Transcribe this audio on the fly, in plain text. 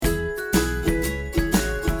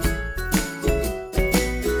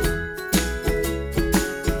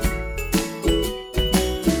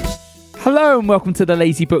Hello and welcome to the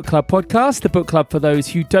Lazy Book Club podcast, the book club for those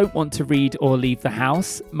who don't want to read or leave the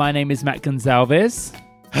house. My name is Matt Gonzalez.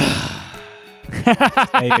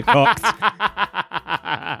 David Cox.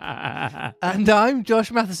 And I'm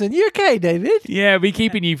Josh Matheson. You okay, David? Yeah, we're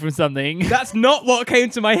keeping you from something. That's not what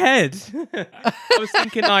came to my head. I was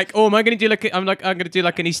thinking like, am I going to do I'm going to do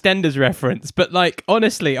like an EastEnders reference? But like,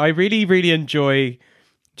 honestly, I really, really enjoy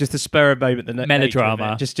just the spur of moment, the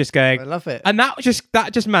melodrama. Just going. I love it. And that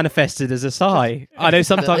just manifested as a sigh. I know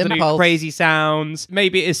sometimes I do impulse. crazy sounds.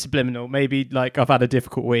 Maybe it is subliminal. Maybe like I've had a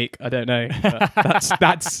difficult week. I don't know. But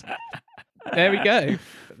that's. There we go.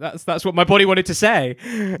 That's what my body wanted to say.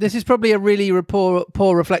 This is probably a really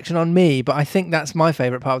poor reflection on me, but I think that's my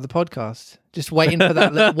favourite part of the podcast. Just waiting for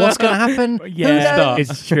that. What's going to happen? Yeah,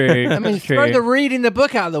 it's true. I mean, It's true. throw the reading the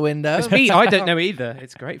book out the window. It's me. I don't know either.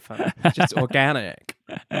 It's great fun. It's just organic.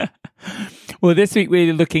 Well, this week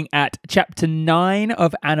we're looking at chapter 9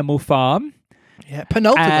 of Animal Farm. Yeah,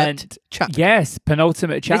 penultimate And chapter. yes,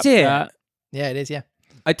 penultimate chapter. it? Yeah, it is, yeah.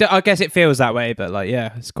 I guess it feels that way, but like,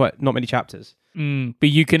 yeah, it's quite not many chapters. But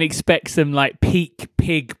you can expect some like peak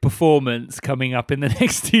pig performance coming up in the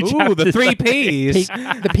next two chapters. Ooh, the three Ps.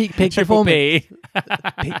 The peak pig Triple performance.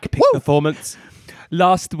 P. Peak performance.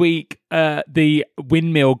 Last week, the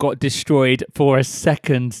windmill got destroyed for a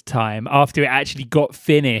second time after it actually got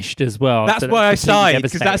finished as well. That's So why I completely sighed,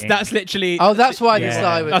 because devastating. that's literally. Oh, that's why Yeah. this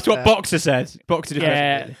lie was... That's what Boxer said. Boxer did.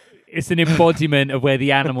 Yeah, it's an embodiment of where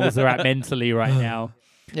the animals are at mentally right now.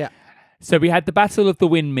 Yeah. So we had the Battle of the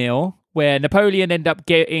Windmill, where Napoleon ended up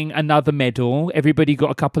getting another medal. Everybody got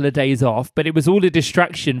a couple of days off, but it was all a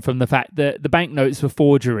distraction from the fact that the banknotes were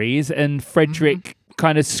forgeries and Frederick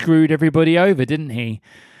kind of screwed everybody over, didn't he?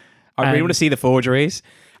 I really want to see the forgeries.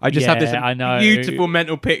 I just have this I know. beautiful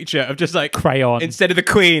mental picture of just like Crayon. instead of the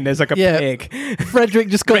Queen, there's like a Yeah. pig Frederick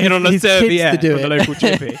just got written on a his kids serviette to do from the it. local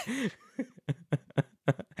chippy.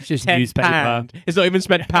 It's just 10 newspaper. pound. It's not even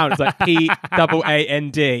spent pound. It's like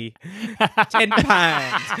PAAND.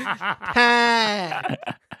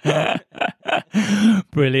 £10.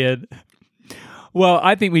 Brilliant. Well,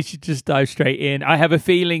 I think we should just dive straight in. I have a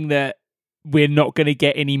feeling that we're not going to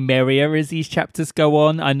get any merrier as these chapters go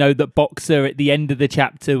on. I know that Boxer at the end of the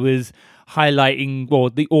chapter was highlighting, or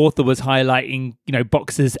the author was highlighting,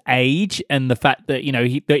 Boxer's age and the fact that,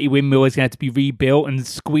 that windmill is going to have to be rebuilt, and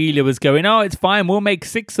Squealer was going, oh, it's fine, we'll make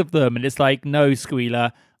 6 of them. And it's like, no,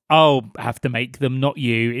 Squealer, I'll have to make them, not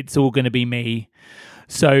you. It's all going to be me.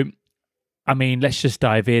 So, I mean, let's just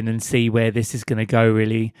dive in and see where this is going to go,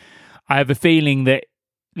 really. I have a feeling that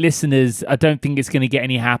listeners, I don't think it's going to get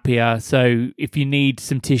any happier. So if you need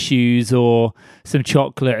some tissues or some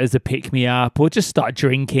chocolate as a pick-me-up, or just start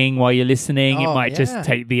drinking while you're listening, it might just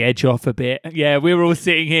take the edge off a bit. Yeah, we're all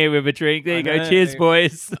sitting here with a drink. There you go. Cheers,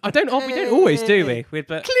 boys. We don't always, do we?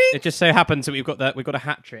 But it just so happens that we've got a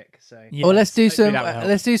hat trick. So Yeah. Or let's do some. that will help.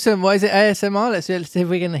 Let's do some. What is it? ASMR. Let's see if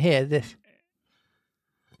we can hear this.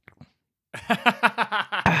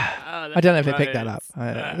 I don't know if it picked that up.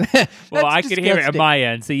 Well, I can hear it at my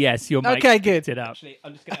end. So yes, your mic Okay, good. picked it up. Actually,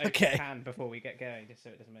 I'm just going to open the can before we get going, just so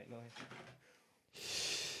it doesn't make noise.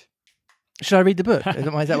 Should I read the book? Is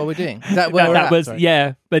that what we're doing? Is that where we're at? Sorry.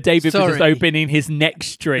 Yeah, but David was just Sorry. opening his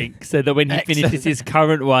next drink so that when he finishes his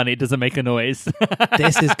current one, it doesn't make a noise.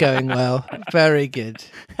 This is going well. Very good.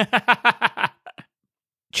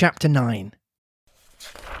 Chapter 9.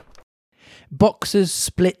 Boxer's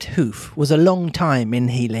split hoof was a long time in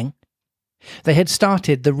healing. They had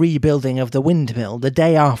started the rebuilding of the windmill the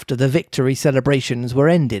day after the victory celebrations were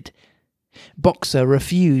ended. Boxer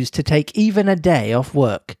refused to take even a day off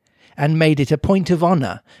work, and made it a point of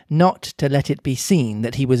honour not to let it be seen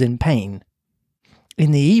that he was in pain.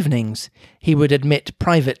 In the evenings, he would admit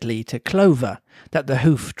privately to Clover that the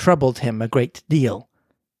hoof troubled him a great deal.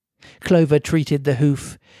 Clover treated the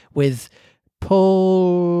hoof with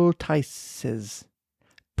poultices.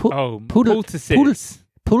 Poultices.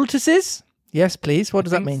 Poultices? Yes, please. What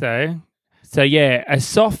does that mean? So yeah, a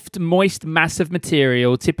soft, moist mass of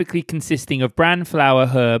material typically consisting of bran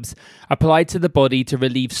flour herbs applied to the body to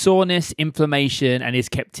relieve soreness, inflammation, and is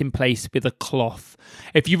kept in place with a cloth.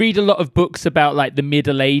 If you read a lot of books about like the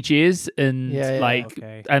Middle Ages and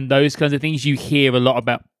and those kinds of things, you hear a lot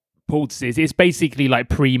about poultices. It's basically like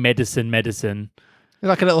pre-medicine medicine.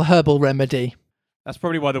 Like a little herbal remedy. That's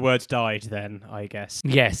probably why the words died then, I guess.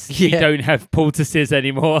 Yes, you Yeah. don't have poultices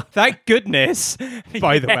anymore. Thank goodness,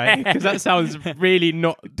 by the way, because that sounds really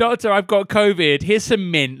not... Doctor, I've got COVID. Here's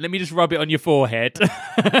some mint. Let me just rub it on your forehead.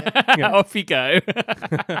 Off you go.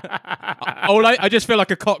 I just feel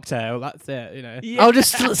like a cocktail. That's it, you know. I'll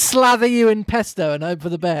just slather you in pesto and hope for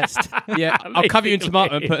the best. Yeah, I'll cover you in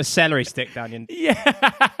tomato and Basically. put a celery stick down your...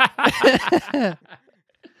 Yeah.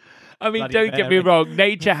 I mean, Bloody don't get me Mary. wrong.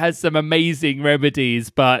 Nature has some amazing remedies,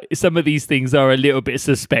 but some of these things are a little bit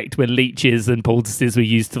suspect when leeches and poultices were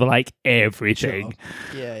used for like everything.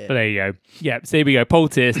 Yeah, But there you go. Yeah, so here we go.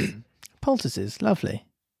 Poultice. Poultices, lovely.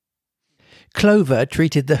 Clover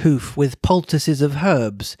treated the hoof with poultices of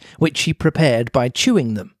herbs, which she prepared by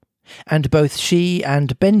chewing them, and both she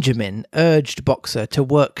and Benjamin urged Boxer to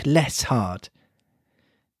work less hard.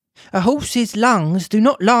 "A horse's lungs do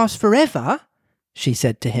not last forever," she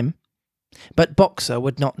said to him. But Boxer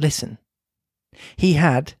would not listen. He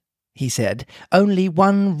had, he said, only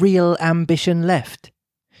one real ambition left,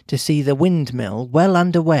 to see the windmill well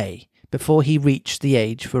under way before he reached the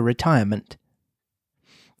age for retirement.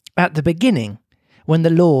 At the beginning, when the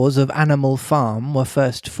laws of Animal Farm were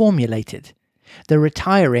first formulated, the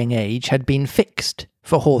retiring age had been fixed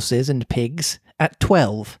for horses and pigs at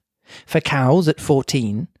 12, for cows at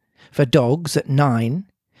 14, for dogs at 9,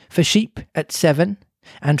 for sheep at 7,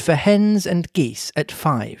 and for hens and geese at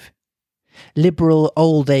 5. Liberal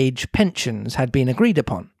old age pensions had been agreed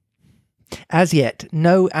upon. As yet,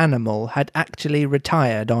 no animal had actually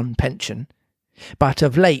retired on pension, but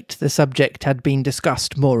of late the subject had been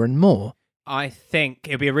discussed more and more. I think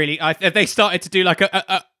it'd be a really... if they started to do like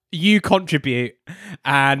a you contribute,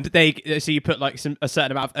 and so you put like a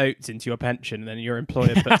certain amount of oats into your pension, and then your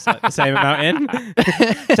employer puts like the same amount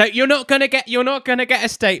in. So you're not gonna get a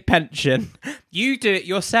state pension. You do it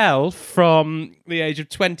yourself from the age of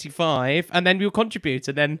 25, and then you'll contribute.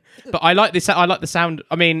 And then, but I like this. I like the sound.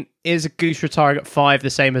 I mean, is a goose retiring at 5 the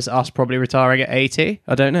same as us probably retiring at 80?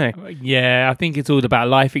 I don't know. Yeah, I think it's all about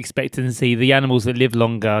life expectancy. The animals that live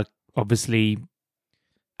longer obviously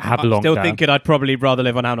have I'm longer. still thinking I'd probably rather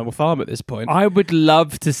live on Animal Farm at this point. I would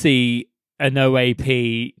love to see an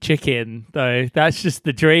OAP chicken, though. That's just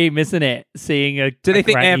the dream, isn't it? Seeing a Do they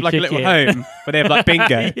think they have like a little home where they have like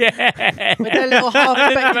bingo? Yeah. With their little half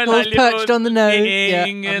spectacles Like perched on the nose. Yeah,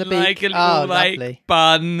 eating on the and beak. like a little lovely. like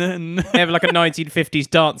bun and They have like a 1950s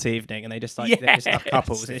dance evening, and they just like they're just like Yes.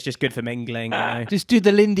 couples. And it's just good for mingling. You know? Just do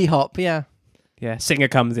the Lindy Hop, yeah. Yeah, singer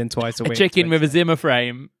comes in twice a a week. chicken with a Zimmer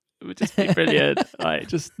frame. It would just be brilliant. Like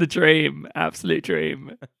just the dream, absolute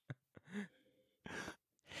dream.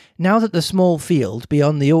 Now that the small field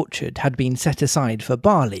beyond the orchard had been set aside for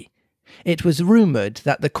barley, it was rumoured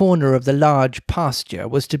that the corner of the large pasture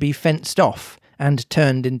was to be fenced off and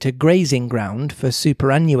turned into grazing ground for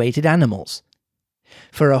superannuated animals.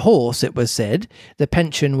 For a horse, it was said, the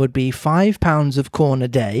pension would be £5 of corn a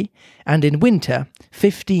day, and in winter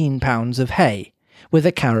 £15 of hay, with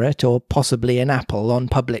a carrot or possibly an apple on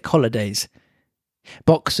public holidays.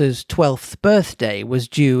 Boxer's 12th birthday was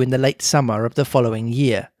due in the late summer of the following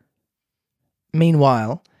year.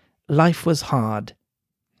 Meanwhile, life was hard.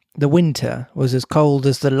 The winter was as cold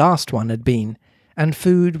as the last one had been, and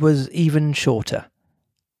food was even shorter.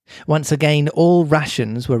 Once again, all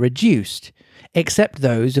rations were reduced, except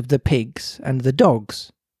those of the pigs and the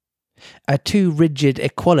dogs. A too rigid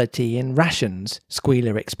equality in rations,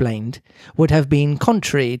 Squealer explained, would have been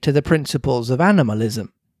contrary to the principles of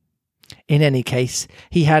animalism. In any case,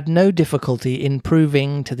 he had no difficulty in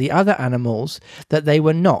proving to the other animals that they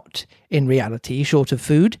were not, in reality, short of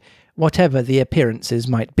food, whatever the appearances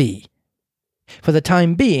might be. For the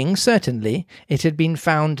time being, certainly, it had been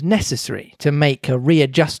found necessary to make a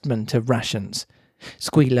readjustment of rations.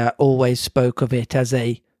 Squealer always spoke of it as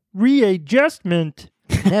a readjustment,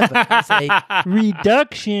 never as a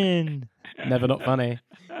reduction. Never not funny.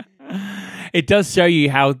 It does show you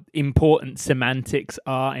how important semantics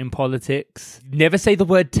are in politics. Never say the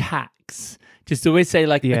word tax. Just always say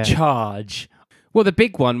like Yeah. a charge. Well, the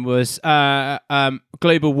big one was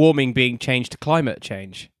global warming being changed to climate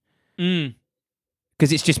change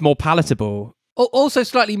because it's just more palatable. Also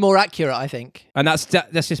slightly more accurate, I think. And that's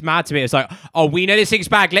just mad to me. It's like, oh, we know this thing's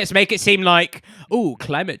bad. Let's make it seem like, oh,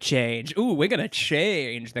 climate change. Oh, we're going to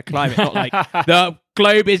change the climate. Not like the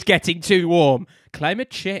globe is getting too warm. Climate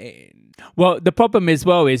change. Well, the problem as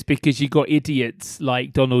well is because you got idiots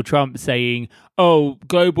like Donald Trump saying, "Oh,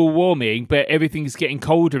 global warming, but everything's getting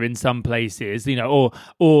colder in some places," you know,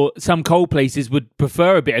 or some cold places would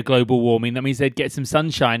prefer a bit of global warming. That means they'd get some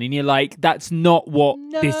sunshine, and you're like, "That's not what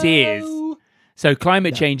this is." So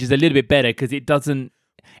climate change is a little bit better because it doesn't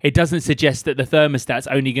it doesn't suggest that the thermostat's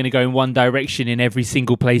only going to go in one direction in every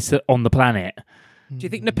single place on the planet. Do you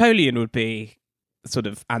think Napoleon would be sort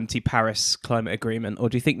of anti-Paris climate agreement, or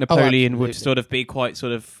do you think Napoleon would sort of be quite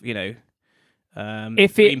sort of, Green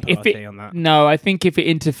Party on that? No, I think if it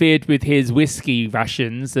interfered with his whiskey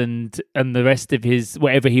rations and the rest of his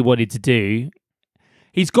whatever he wanted to do,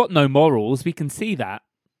 he's got no morals. We can see that.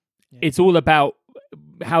 Yeah. It's all about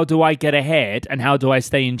how do I get ahead and how do I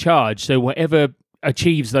stay in charge. So whatever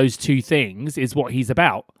achieves those two things is what he's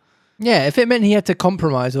about. Yeah, if it meant he had to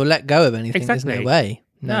compromise or let go of anything, exactly. There's no way.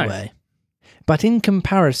 No way. But in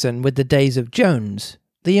comparison with the days of Jones,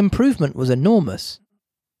 the improvement was enormous.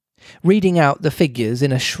 Reading out the figures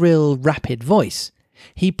in a shrill, rapid voice,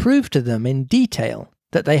 he proved to them in detail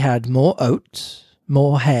that they had more oats,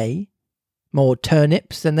 more hay, more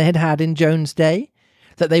turnips than they had had in Jones' day,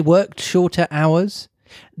 that they worked shorter hours,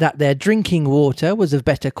 that their drinking water was of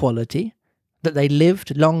better quality, that they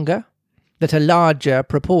lived longer, that a larger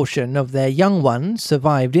proportion of their young ones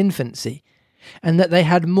survived infancy, and that they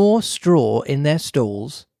had more straw in their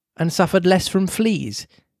stalls and suffered less from fleas.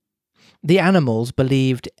 The animals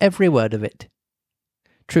believed every word of it.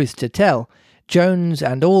 Truth to tell, Jones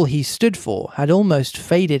and all he stood for had almost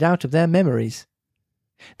faded out of their memories.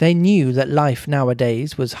 They knew that life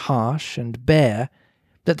nowadays was harsh and bare,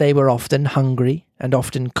 that they were often hungry and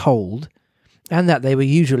often cold, and that they were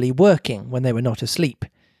usually working when they were not asleep.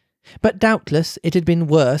 But doubtless it had been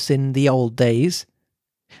worse in the old days.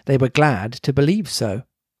 They were glad to believe so.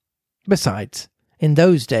 Besides, in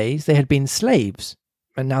those days they had been slaves,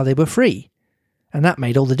 and now they were free, and that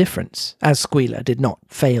made all the difference, as Squealer did not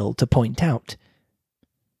fail to point out.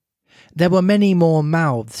 There were many more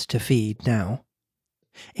mouths to feed now.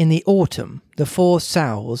 In the autumn, the 4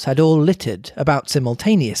 sows had all littered about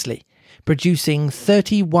simultaneously, producing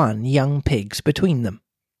 31 young pigs between them.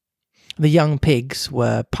 The young pigs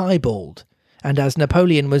were piebald, and as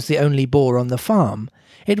Napoleon was the only boar on the farm,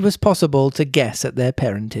 it was possible to guess at their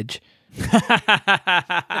parentage.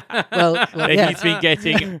 well, yeah. He's been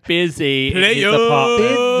getting busy in his Busy.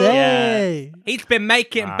 apartment. Yeah. He's been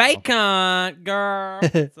making bacon, girl.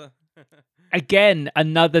 Again,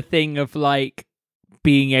 another thing of like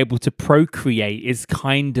being able to procreate is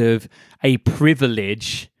kind of a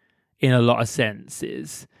privilege in a lot of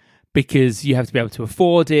senses, because you have to be able to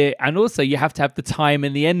afford it, and also you have to have the time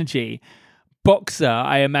and the energy. Boxer,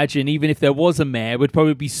 I imagine, even if there was a mayor, would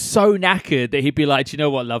probably be so knackered that he'd be like, do you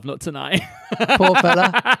know what, love, not tonight. Poor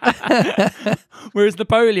fella. Whereas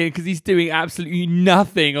Napoleon, because he's doing absolutely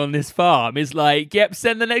nothing on this farm, is like, yep,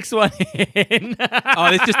 send the next one in. Oh,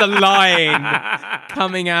 there's just a line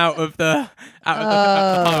coming out of the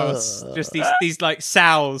house. Just these like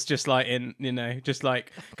sows, just like just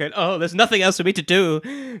like going, oh, there's nothing else for me to do.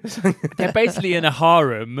 They're basically in a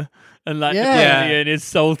harem, and like Napoleon is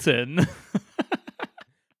sultan.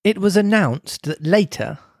 It was announced that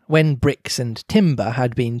later, when bricks and timber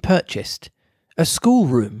had been purchased, a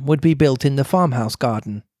schoolroom would be built in the farmhouse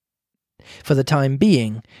garden. For the time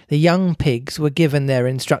being, the young pigs were given their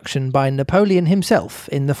instruction by Napoleon himself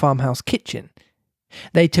in the farmhouse kitchen.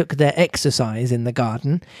 They took their exercise in the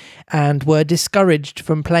garden and were discouraged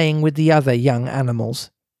from playing with the other young animals.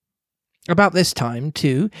 About this time,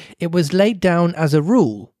 too, it was laid down as a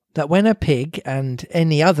rule that when a pig and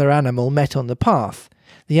any other animal met on the path,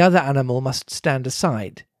 the other animal must stand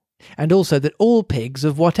aside, and also that all pigs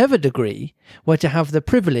of whatever degree were to have the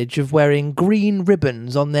privilege of wearing green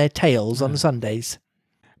ribbons on their tails on Sundays.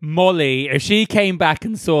 Molly, if she came back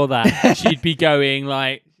and saw that, she'd be going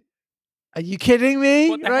like, are you kidding me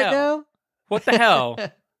what the right hell? now? What the hell?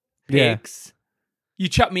 Pigs. You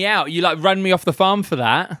chuck me out. You like run me off the farm for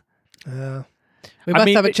that. We must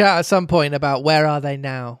have a chat at some point about where are they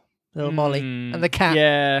now, little Molly and the cat.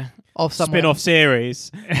 Yeah. Of spin-off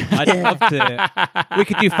series. I'd love to. We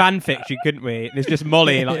could do fan fiction, couldn't we? There's just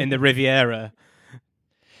Molly like in the Riviera.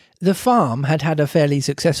 The farm had had a fairly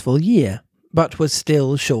successful year, but was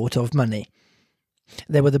still short of money.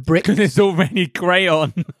 There were the bricks. It's already grey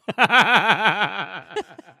on.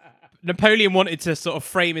 Napoleon wanted to sort of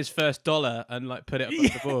frame his first dollar and like put it up on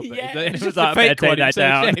the board, but it was like, a fake one. That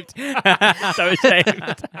down. So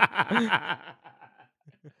ashamed.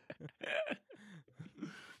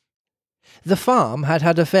 The farm had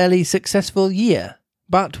had a fairly successful year,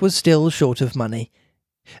 but was still short of money.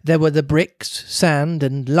 There were the bricks, sand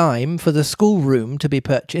and lime for the schoolroom to be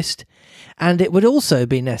purchased, and it would also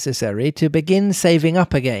be necessary to begin saving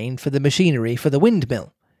up again for the machinery for the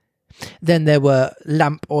windmill. Then there were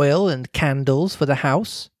lamp oil and candles for the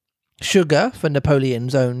house, sugar for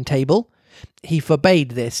Napoleon's own table. He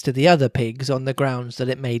forbade this to the other pigs on the grounds that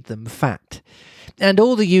it made them fat. and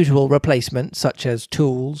all the usual replacements such as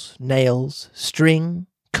tools, nails, string,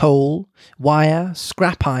 coal, wire,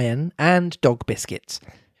 scrap iron, and dog biscuits.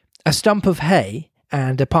 A stump of hay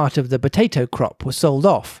and a part of the potato crop were sold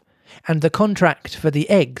off, and the contract for the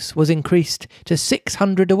eggs was increased to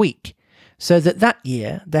 600 a week, so that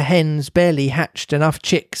year the hens barely hatched enough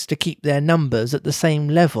chicks to keep their numbers at the same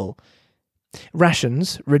level.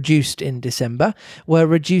 Rations, reduced in December, were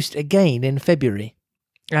reduced again in February,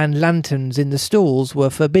 and lanterns in the stalls were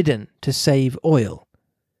forbidden to save oil.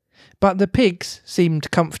 But the pigs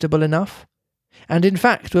seemed comfortable enough, and in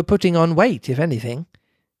fact were putting on weight, if anything.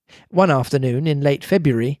 One afternoon in late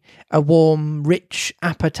February, a warm, rich,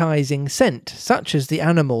 appetizing scent, such as the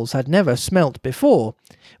animals had never smelt before,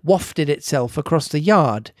 wafted itself across the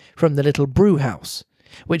yard from the little brew-house,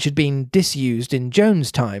 which had been disused in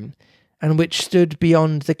Joan's time, and which stood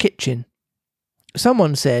beyond the kitchen.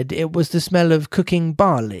 Someone said it was the smell of cooking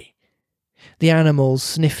barley. The animals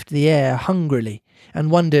sniffed the air hungrily,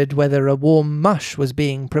 and wondered whether a warm mush was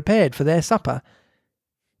being prepared for their supper.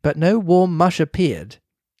 But no warm mush appeared,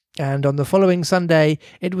 and on the following Sunday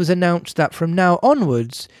it was announced that from now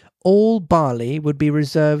onwards all barley would be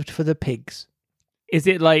reserved for the pigs. Is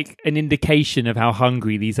it like an indication of how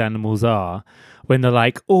hungry these animals are when they're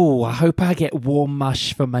like, oh, I hope I get warm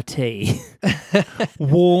mush for my tea?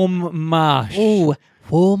 Warm mush. Ooh,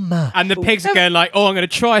 warm mush. And the pigs are going like, oh, I'm going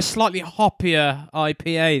to try a slightly hoppier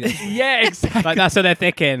IPA. Yeah, exactly. Like, that's what they're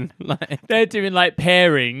thinking. Like, They're doing like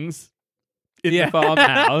pairings in the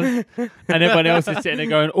farmhouse, and everyone else is sitting there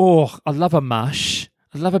going, oh, I love a mush.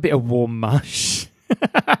 I love a bit of warm mush.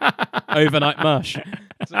 overnight mush.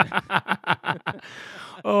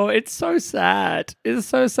 Oh, it's so sad. It's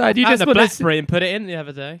so sad. You I just had a want to, blackberry and put it in the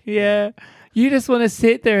other day. yeah. You just want to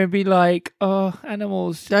sit there and be like, oh,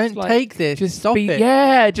 animals, just Don't like, take this. just Stop be, it.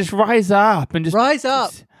 yeah, just rise up and just Rise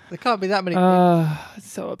up. There can't be that many.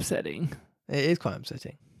 It's so upsetting. It is quite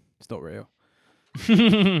upsetting. It's not real.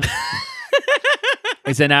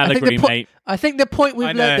 It's an I think allegory, the mate. I think the point we've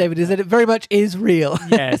I learned, know. David, is that it very much is real.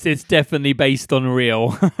 Yes, it's definitely based on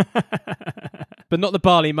real. But not the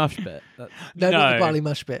barley mush bit. No, not No. the barley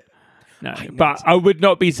mush bit. No, but I would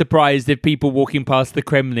not be surprised if people walking past the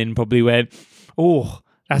Kremlin probably went, oh,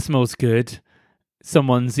 that smells good.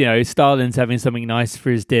 Someone's, Stalin's having something nice for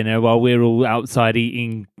his dinner while we're all outside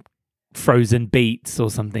eating frozen beets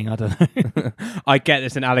or something. I don't know. I get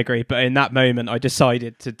it's an allegory, but in that moment I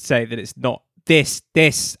decided to say that it's not this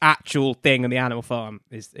actual thing on the animal farm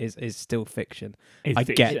is still fiction. It's I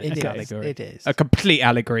fiction. get It it's is. allegory. It is. A complete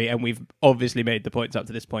allegory, and we've obviously made the points up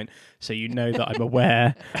to this point, so you know that I'm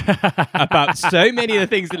aware about so many of the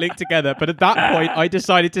things that link together. But at that point, I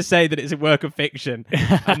decided to say that it's a work of fiction,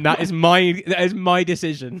 and that is my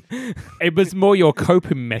decision. It was more your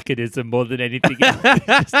coping mechanism more than anything else.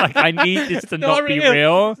 It's like, I need this to not be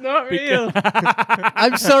real. It's not real.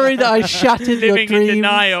 I'm sorry that I shattered your Living in dreams.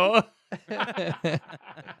 denial.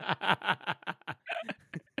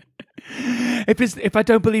 If I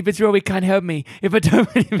don't believe it's real, it can't help me. If I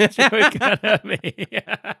don't believe it's real, it can't help me.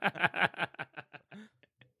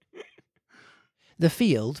 The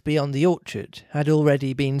field beyond the orchard had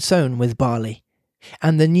already been sown with barley,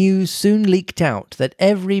 and the news soon leaked out that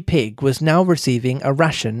every pig was now receiving a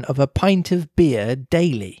ration of a pint of beer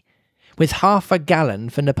daily, with half a gallon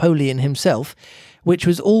for Napoleon himself, which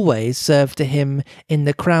was always served to him in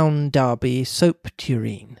the Crown Derby soap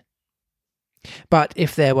tureen. But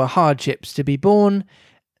if there were hardships to be borne,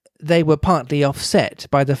 they were partly offset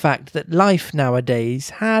by the fact that life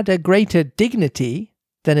nowadays had a greater dignity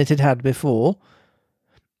than it had had before.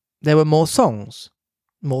 There were more songs,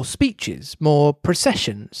 more speeches, more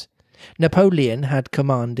processions. Napoleon had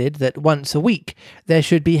commanded that once a week there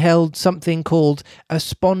should be held something called a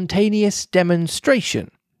spontaneous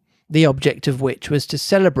demonstration, the object of which was to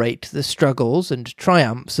celebrate the struggles and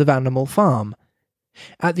triumphs of Animal Farm.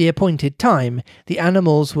 At the appointed time, the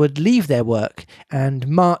animals would leave their work and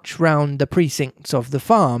march round the precincts of the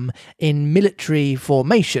farm in military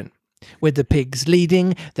formation, with the pigs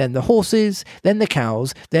leading, then the horses, then the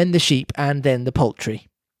cows, then the sheep, and then the poultry.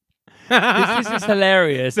 This is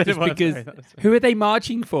hilarious just because who are they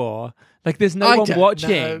marching for? Like, there's no one don't watching.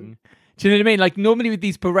 know. Do you know what I mean? Like, normally with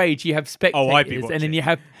these parades, you have spectators, I'd be and then watching. you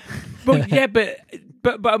have. Well, yeah, but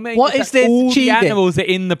I mean, What it's is this all achieving? the animals are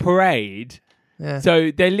in the parade, Yeah.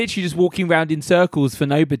 so they're literally just walking around in circles for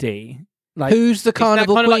nobody. Like, Who's the Isn't that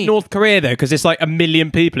carnival kind of like queen? North Korea though, because it's like 1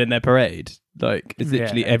 million people in their parade. Like it's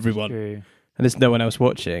literally yeah, everyone, true. and there's no one else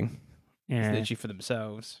watching. It's Yeah. literally for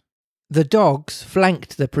themselves. The dogs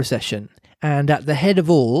flanked the procession, and at the head of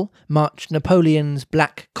all marched Napoleon's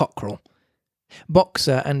black cockerel.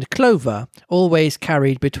 Boxer and Clover always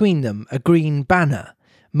carried between them a green banner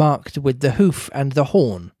marked with the hoof and the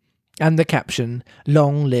horn, and the caption,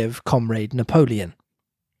 "Long live Comrade Napoleon."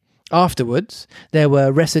 Afterwards, there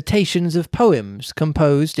were recitations of poems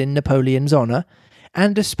composed in Napoleon's honour,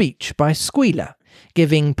 and a speech by Squealer,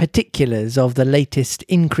 giving particulars of the latest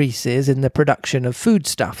increases in the production of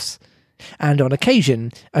foodstuffs, and on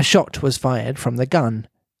occasion a shot was fired from the gun.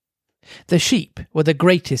 The sheep were the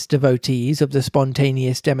greatest devotees of the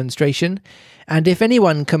spontaneous demonstration, and if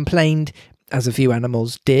anyone complained, as a few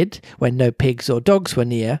animals did when no pigs or dogs were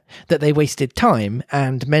near, that they wasted time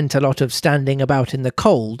and meant a lot of standing about in the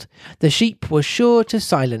cold, the sheep were sure to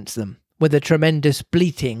silence them with a tremendous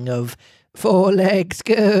bleating of 4 legs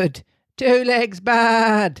good, 2 legs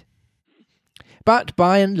bad. But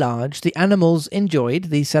by and large the animals enjoyed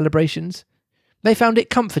these celebrations. They found it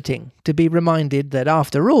comforting to be reminded that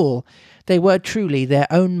after all they were truly their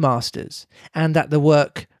own masters, and that the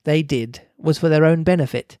work they did was for their own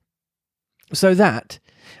benefit. So that,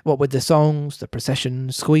 what with the songs, the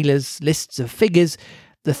processions, squealers, lists of figures,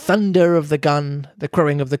 the thunder of the gun, the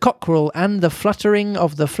crowing of the cockerel, and the fluttering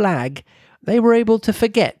of the flag, they were able to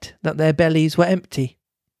forget that their bellies were empty,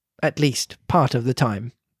 at least part of the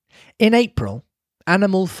time. In April,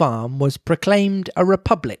 Animal Farm was proclaimed a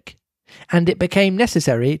republic, and it became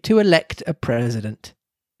necessary to elect a president.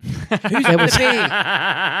 Who's There it was- gonna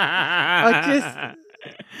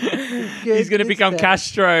He's going to become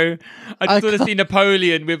Castro. I just want to can't- see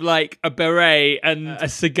Napoleon with like a beret and a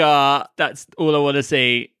cigar. That's all I want to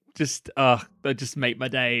see. Just, that just make my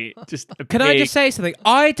day. Just a Can I pig. just say something?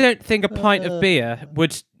 I don't think a pint of beer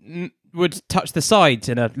would touch the sides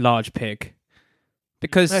in a large pig,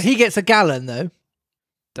 because He gets a gallon, though.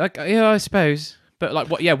 yeah, I suppose. But like,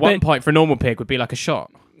 what? Yeah, one pint for a normal pig would be like a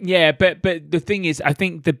shot. Yeah, but the thing is, I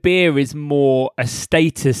think the beer is more a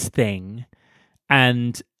status thing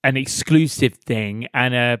and an exclusive thing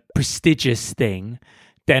and a prestigious thing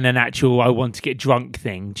than an actual I want to get drunk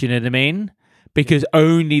thing. Do you know what I mean? Because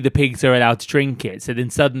only the pigs are allowed to drink it. So then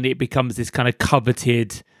suddenly it becomes this kind of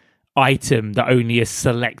coveted item that only a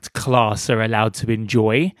select class are allowed to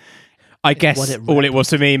enjoy. I guess what it all it was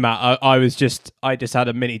to me, Matt, I just had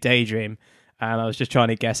a mini daydream, and I was just trying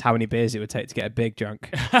to guess how many beers it would take to get a big drunk.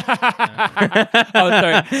 Oh,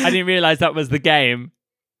 sorry. I didn't realise that was the game.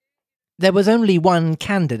 There was only one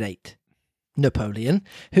candidate, Napoleon,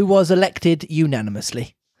 who was elected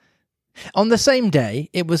unanimously. On the same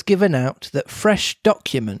day, it was given out that fresh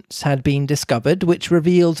documents had been discovered which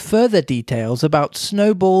revealed further details about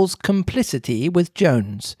Snowball's complicity with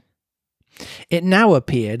Jones. It now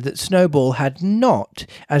appeared that Snowball had not,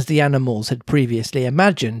 as the animals had previously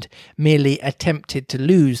imagined, merely attempted to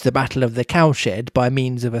lose the Battle of the Cowshed by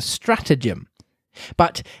means of a stratagem,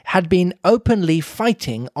 but had been openly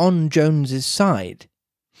fighting on Jones's side.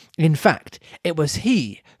 In fact, it was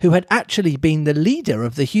he who had actually been the leader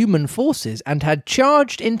of the human forces and had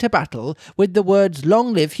charged into battle with the words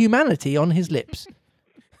 "Long live humanity" on his lips.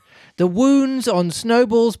 The wounds on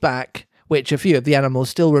Snowball's back, which a few of the animals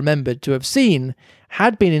still remembered to have seen,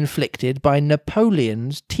 had been inflicted by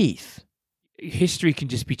Napoleon's teeth. History can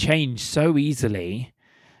just be changed so easily.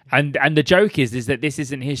 And the joke is that this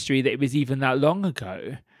isn't history that it was even that long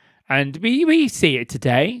ago. And we see it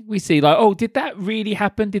today. We see like, oh, did that really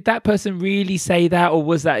happen? Did that person really say that? Or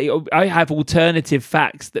was that... I have alternative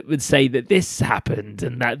facts that would say that this happened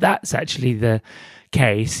and that's actually the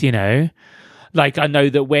case, you know? Like, I know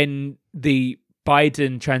that when the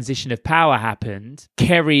Biden transition of power happened,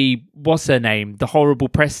 Kerry, what's her name? The horrible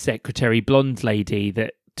press secretary, blonde lady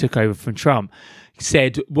that took over from Trump,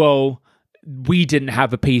 said, well, we didn't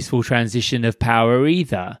have a peaceful transition of power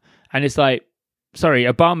either. And it's like, sorry,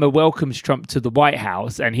 Obama welcomes Trump to the White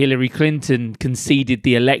House and Hillary Clinton conceded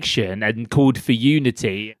the election and called for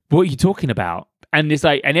unity. What are you talking about? And it's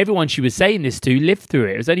like, and everyone she was saying this to lived through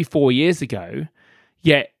it. It was only 4 years ago,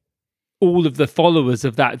 yet all of the followers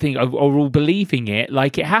of that thing are all believing it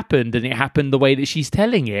like it happened, and it happened the way that she's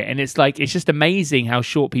telling it. And it's like, it's just amazing how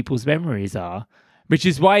short people's memories are, which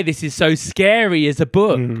is why this is so scary as a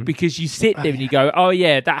book, because you sit there and you go, oh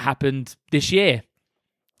yeah, that happened this year.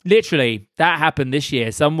 Literally, that happened this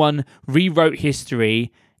year. Someone rewrote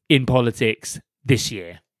history in politics this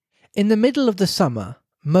year. In the middle of the summer,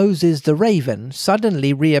 Moses the Raven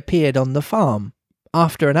suddenly reappeared on the farm,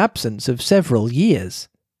 after an absence of several years.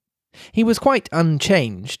 He was quite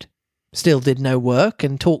unchanged, still did no work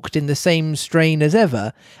and talked in the same strain as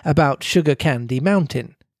ever about Sugar Candy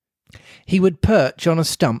Mountain. He would perch on a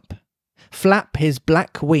stump, flap his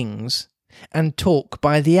black wings, and talk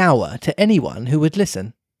by the hour to anyone who would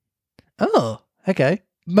listen. Oh, okay.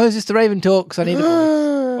 Moses the Raven talks, I need a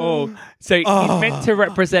voice. Oh, so he's meant to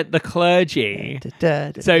represent the clergy.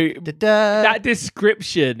 So that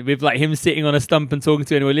description with like him sitting on a stump and talking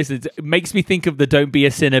to anyone who listens makes me think of the "Don't be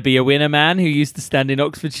a sinner, be a winner" man who used to stand in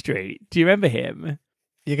Oxford Street. Do you remember him?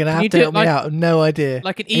 You're going to have to help me out. No idea.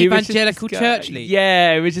 Like an evangelical church leader.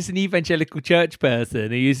 Yeah, it was just an evangelical church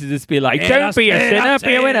person. He used to just be like, "Don't be a sinner,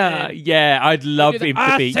 be a winner." Yeah, I'd love him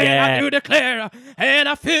to be. I do declare, and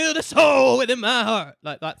I feel the soul within my heart.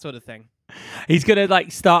 Like that sort of thing. He's going to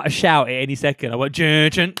like start a shout at any second. I want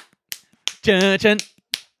judging.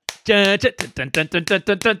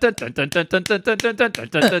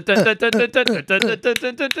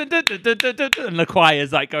 And the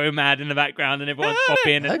choir's like going mad in the background and everyone's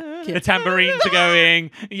popping and the tambourines are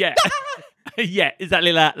going. Yeah. Yeah,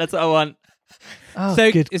 exactly that. That's what I want. Oh,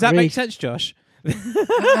 so does that make sense, Josh?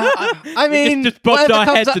 I mean, just bobbed our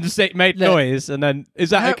heads and made noise, and then is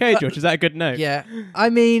that okay, Josh? Is that a good note? Yeah. I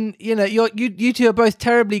mean, you two are both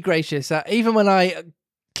terribly gracious. Even when I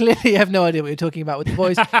clearly have no idea what you're talking about with the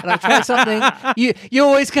voice, and I try something, you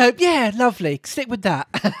always go, "Yeah, lovely, stick with that."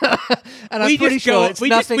 And I'm pretty sure it's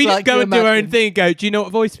nothing we like just go and imagine. do our own thing and go, "Do you know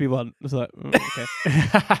what voice we want?" I was like,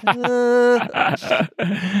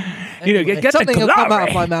 Okay. Get Something the will come out glory.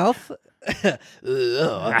 of my mouth.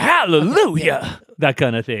 Hallelujah. That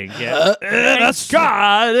kind of thing. Yeah. That's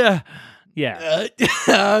God. Yeah.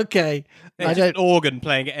 Okay. it's an organ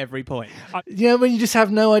playing at every point. When you just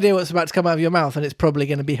have no idea what's about to come out of your mouth and it's probably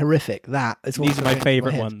going to be horrific. That is These are my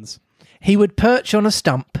favourite ones. He would perch on a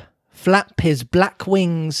stump, flap his black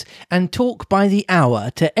wings, and talk by the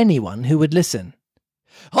hour to anyone who would listen.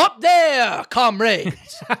 Up there,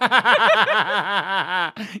 comrades!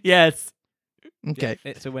 Yes. Okay.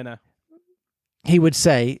 It's a winner. He would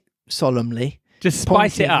say solemnly. Just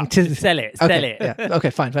spice it up. Sell it. Sell Okay, it. yeah. Okay,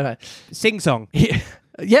 fine. Sing song.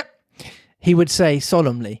 Yep. He would say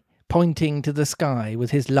solemnly, pointing to the sky with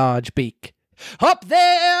his large beak. Up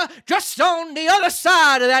there, just on the other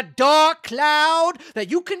side of that dark cloud that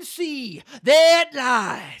you can see, there it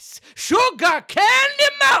lies, Sugar Candy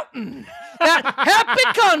Mountain, that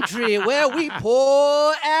happy country where we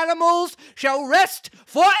poor animals shall rest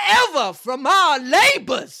forever from our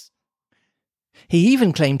labors. He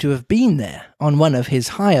even claimed to have been there on one of his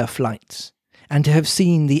higher flights, and to have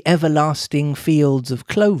seen the everlasting fields of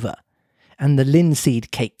clover, and the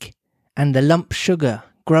linseed cake, and the lump sugar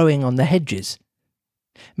growing on the hedges.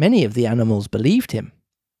 Many of the animals believed him.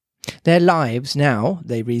 Their lives now,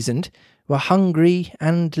 they reasoned, were hungry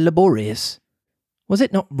and laborious. Was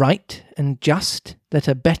it not right and just that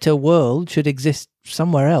a better world should exist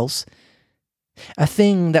somewhere else? A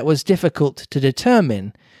thing that was difficult to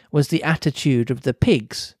determine was the attitude of the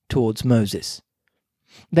pigs towards Moses.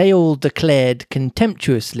 They all declared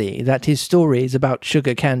contemptuously that his stories about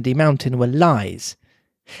Sugar Candy Mountain were lies,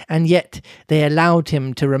 and yet they allowed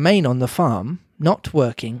him to remain on the farm, not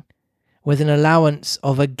working, with an allowance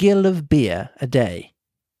of a gill of beer a day.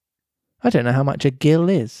 I don't know how much a gill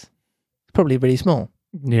is. It's probably really small.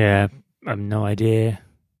 Yeah, I have no idea.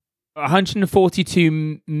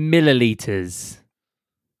 142 milliliters.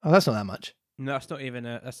 Oh, that's not that much. No, that's not even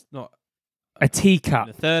that's not A teacup.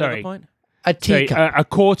 a third Sorry. of a pint. A Sorry, teacup. a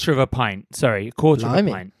quarter of a pint. Sorry, a quarter of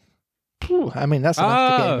Blimey. a pint. Phew, I mean, that's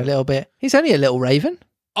enough to get him a little bit. He's only a little raven.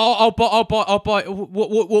 I'll buy.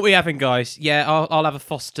 What are we having, guys? Yeah, I'll have a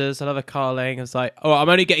Foster's. I'll have a Carling. I was like, oh, I'm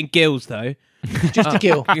only getting gills though. Just a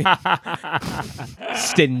gill.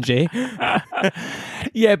 Stingy.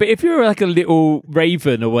 Yeah, but if you were like a little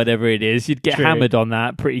raven or whatever it is, you'd get True. hammered on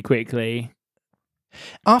that pretty quickly.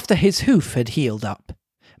 After his hoof had healed up,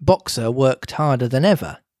 Boxer worked harder than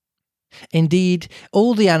ever. Indeed,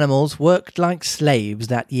 all the animals worked like slaves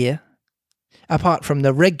that year. Apart from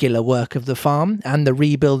the regular work of the farm and the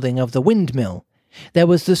rebuilding of the windmill, there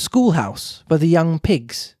was the schoolhouse for the young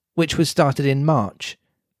pigs, which was started in March.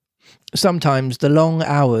 Sometimes the long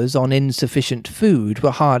hours on insufficient food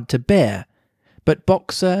were hard to bear, but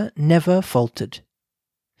Boxer never faltered.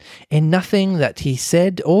 In nothing that he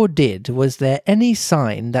said or did was there any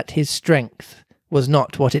sign that his strength was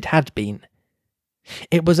not what it had been.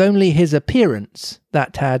 It was only his appearance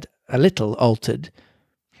that had a little altered.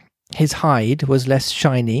 His hide was less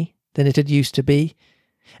shiny than it had used to be,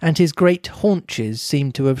 and his great haunches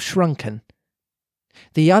seemed to have shrunken.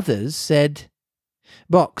 The others said,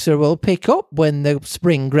 "Boxer will pick up when the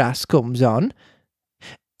spring grass comes on."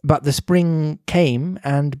 But the spring came,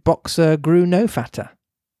 and Boxer grew no fatter.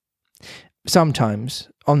 Sometimes,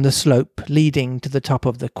 on the slope leading to the top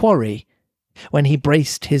of the quarry, when he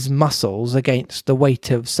braced his muscles against the weight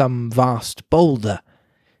of some vast boulder,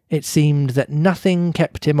 it seemed that nothing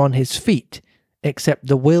kept him on his feet except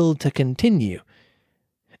the will to continue.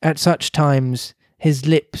 At such times His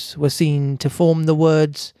lips were seen to form the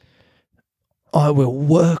words, "I will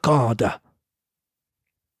work harder."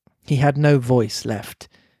 He had no voice left.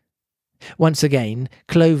 Once again,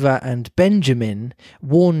 Clover and Benjamin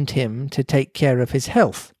warned him to take care of his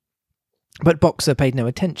health, but Boxer paid no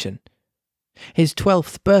attention. His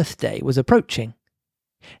 12th birthday was approaching.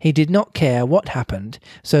 He did not care what happened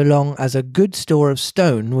so long as a good store of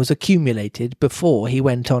stone was accumulated before he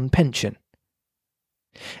went on pension.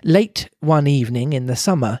 Late one evening in the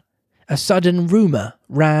summer, a sudden rumour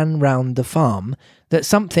ran round the farm that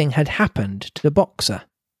something had happened to Boxer.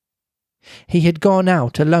 He had gone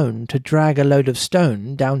out alone to drag a load of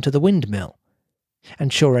stone down to the windmill,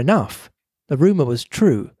 and sure enough, the rumour was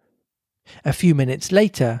true. A few minutes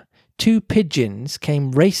later, 2 pigeons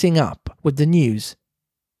came racing up with the news.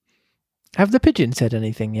 Have the pigeons said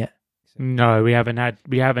anything yet? No, we haven't had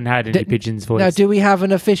any pigeons voice. Now, do we have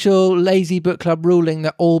an official Lazy Book Club ruling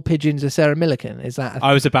that all pigeons are Sarah Millican? Is that?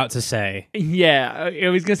 I was about to say. Yeah, I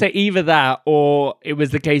was going to say either that or it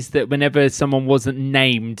was the case that whenever someone wasn't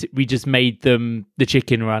named, we just made them the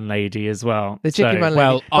Chicken Run lady as well. The Chicken Run lady.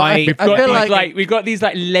 Well, I feel we've got these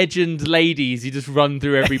like legend ladies who just run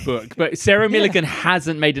through every book. But Sarah Millican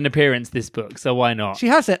hasn't made an appearance this book, so why not? She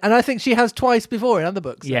hasn't, and I think she has twice before in other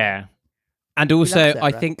books. So. Yeah. And also,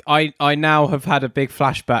 I think I now have had a big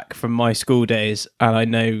flashback from my school days, and I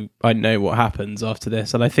know what happens after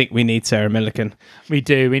this, and I think we need Sarah Millican. We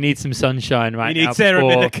do. We need some sunshine right now. We need Sarah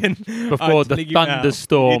Millican before the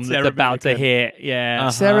thunderstorm that's about to hit. Yeah,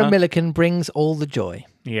 Sarah Millican brings all the joy.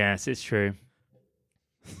 Yes, it's true.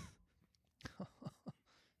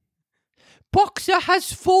 Boxer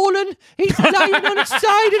has fallen. He's laying on his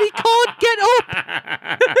side and he can't get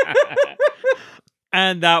up.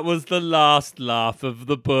 And that was the last laugh of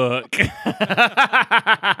the book.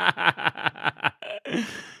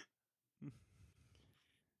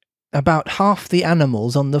 About half the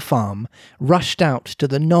animals on the farm rushed out to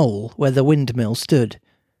the knoll where the windmill stood.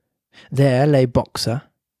 There lay Boxer,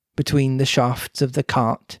 between the shafts of the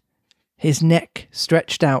cart, his neck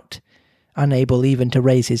stretched out, unable even to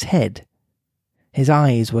raise his head. His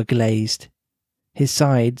eyes were glazed, his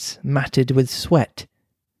sides matted with sweat.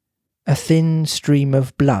 A thin stream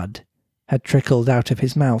of blood had trickled out of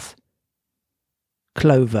his mouth.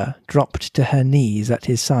 Clover dropped to her knees at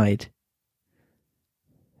his side.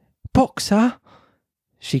 "Boxer,"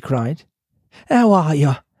 she cried, "how are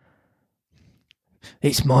you?"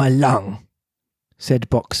 "It's my lung," said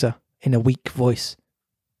Boxer in a weak voice.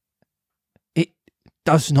 "It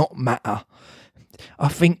does not matter. I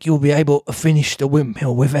think you'll be able to finish the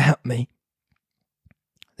windmill without me.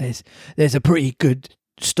 There's a pretty good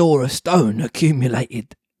store of stone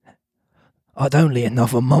accumulated. I'd only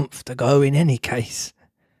another month to go in any case.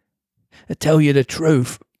 To tell you the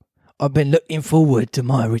truth, I've been looking forward to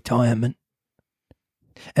my retirement.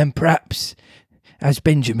 And perhaps, as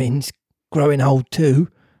Benjamin's growing old too,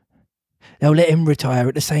 they'll let him retire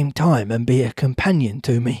at the same time and be a companion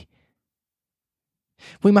to me."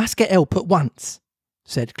 "We must get help at once,"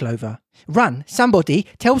 said Clover. "Run, somebody,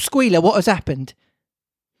 tell Squealer what has happened."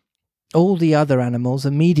 All the other animals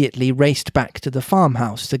immediately raced back to the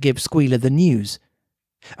farmhouse to give Squealer the news.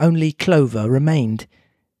 Only Clover remained,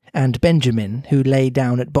 and Benjamin, who lay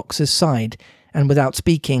down at Boxer's side, and without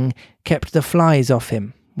speaking, kept the flies off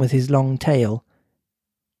him with his long tail.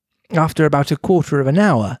 After about a quarter of an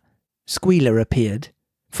hour, Squealer appeared,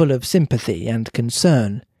 full of sympathy and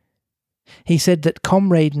concern. He said that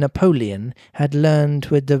Comrade Napoleon had learned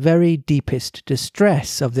with the very deepest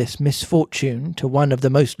distress of this misfortune to one of the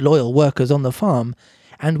most loyal workers on the farm,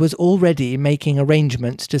 and was already making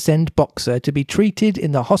arrangements to send Boxer to be treated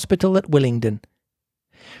in the hospital at Willingdon.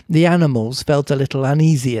 The animals felt a little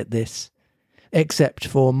uneasy at this. Except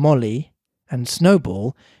for Molly and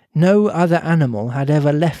Snowball, no other animal had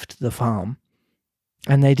ever left the farm,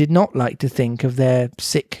 and they did not like to think of their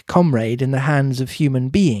sick comrade in the hands of human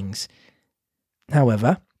beings.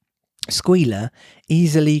 However, Squealer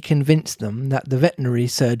easily convinced them that the veterinary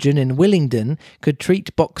surgeon in Willingdon could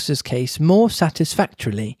treat Boxer's case more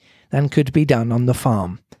satisfactorily than could be done on the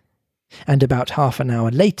farm. And about half an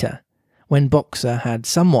hour later, when Boxer had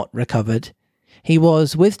somewhat recovered, he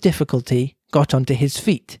was, with difficulty, got onto his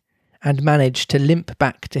feet and managed to limp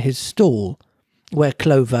back to his stall, where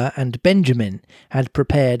Clover and Benjamin had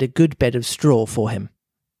prepared a good bed of straw for him.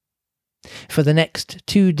 For the next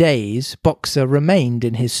 2 days, Boxer remained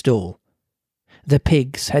in his stall. The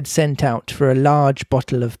pigs had sent out for a large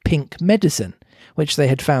bottle of pink medicine, which they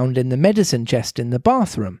had found in the medicine chest in the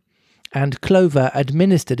bathroom, and Clover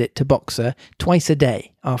administered it to Boxer twice a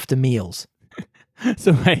day after meals.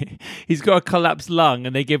 So wait, he's got a collapsed lung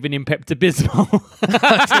and they're giving him Pepto-Bismol.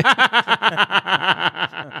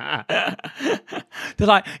 They're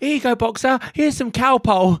like, here you go, Boxer. Here's some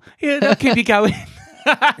Calpol. Here, that'll keep you going.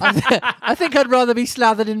 I think I'd rather be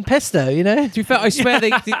slathered in pesto, you know? To be fair, I swear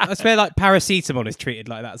like paracetamol is treated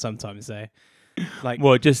like that sometimes. So, like,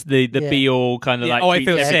 Well, just the Yeah. be-all kind of like... oh, I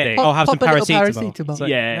feel treat sick. everything. I'll have some Pop a little paracetamol. paracetamol. It's like,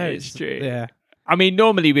 Yeah, no, it's true. Yeah. I mean,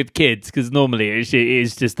 normally with kids, because normally it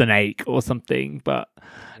is just an ache or something, but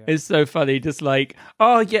it's so funny. Just like,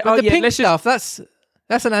 But the pink let's just... stuff,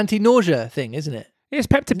 that's an anti-nausea thing, isn't it? It's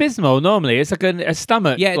Pepto-Bismol normally. It's like a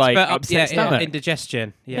stomach, Yeah, it's like about upset stomach.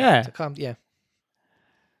 indigestion. Yeah. Yeah.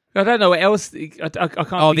 I don't know what else. I can't.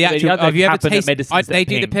 Oh, think the of any actual. other Have you ever cabinet tasted? medicines that They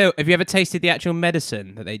do the pink. pill. Have you ever tasted the actual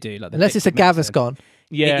medicine that they do? Like the Unless it's a liquid medicine? Gaviscon.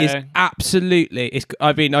 Yeah, It is absolutely.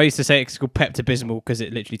 I mean, I used to say it's called Pepto-Bismol because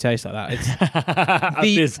it literally tastes like that. It's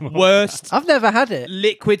the Abysmal. worst I've never had it.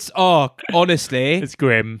 liquids. Oh, honestly, It's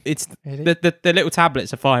grim. it's Really? the little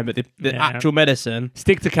tablets are fine, but the Yeah. actual medicine.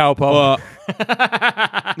 Stick to Calpol.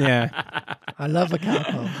 Yeah, I love a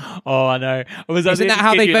Calpol. Oh, I know. I was isn't that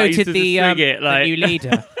how they voted the like... new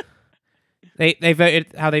leader? They voted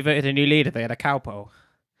how they voted a new leader. They had a cow poll,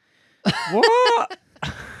 What?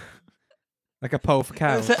 like a poll for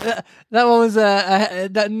cows. That one was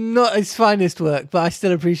not his finest work, but I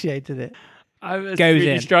still appreciated it. I was Goes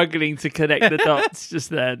really in. struggling to connect the dots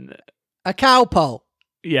just then. A Calpol.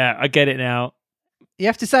 Yeah, I get it now. You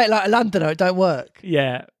have to say it like a Londoner, it don't work.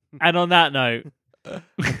 Yeah. And on that note,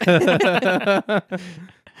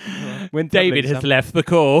 When David has left the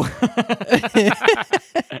call.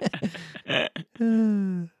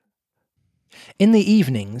 In the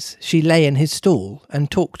evenings, she lay in his stall and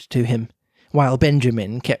talked to him, while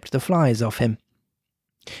Benjamin kept the flies off him.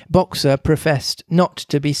 Boxer professed not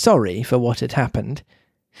to be sorry for what had happened.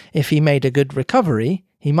 If he made a good recovery,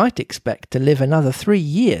 he might expect to live another 3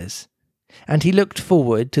 years, and he looked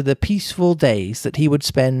forward to the peaceful days that he would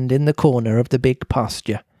spend in the corner of the big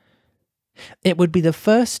pasture. It would be the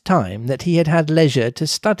first time that he had had leisure to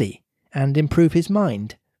study and improve his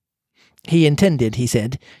mind. He intended, he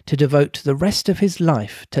said, to devote the rest of his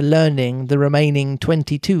life to learning the remaining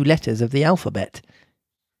 22 letters of the alphabet.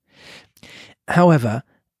 However,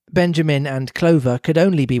 Benjamin and Clover could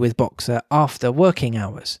only be with Boxer after working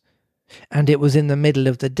hours, and it was in the middle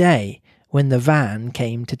of the day when the van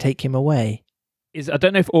came to take him away. I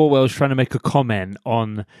don't know if Orwell's trying to make a comment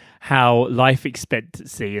on how life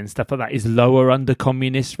expectancy and stuff like that is lower under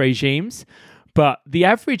communist regimes, but the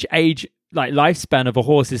average age, like lifespan of a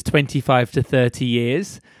horse is 25 to 30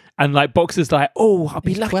 years. And like Boxer's like, oh, I'll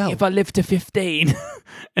be He's lucky 12. if I live to 15. And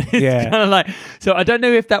it's Yeah. kind of like, so I don't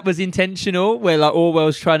know if that was intentional, where like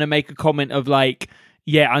Orwell's trying to make a comment of like,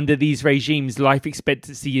 yeah, under these regimes, life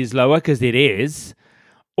expectancy is lower because it is,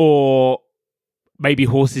 or maybe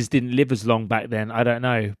horses didn't live as long back then. I don't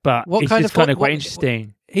know, but What it's kind just of kind of what- quite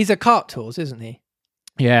interesting. He's a cart horse, isn't he?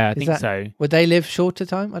 Yeah, I Is think that- so. Would they live shorter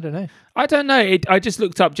time? I don't know. I don't know. I just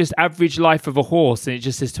looked up just average life of a horse, and it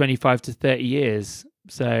just says 25 to 30 years.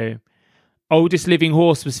 So, oldest living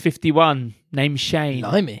horse was 51, named Shane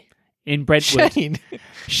Blimey. in Brentwood. Shane.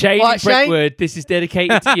 Shane What, in Shane? Brentwood. This is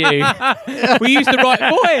dedicated to you. We used the right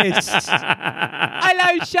voice.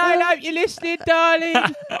 Hello, Shane. Hope you're listening, darling.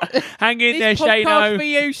 Hang in there, This podcast for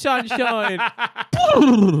Shane. you, sunshine.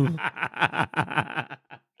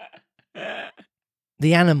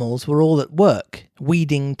 The animals were all at work,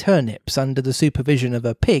 weeding turnips under the supervision of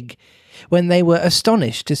a pig, when they were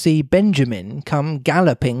astonished to see Benjamin come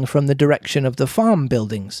galloping from the direction of the farm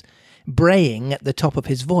buildings, braying at the top of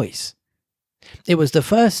his voice. It was the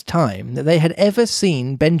first time that they had ever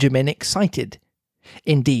seen Benjamin excited.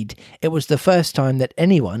 Indeed, it was the first time that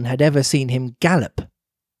anyone had ever seen him gallop.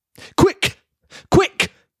 "Quick!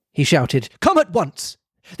 Quick!" he shouted. "Come at once!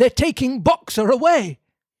 They're taking Boxer away!"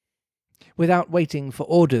 Without waiting for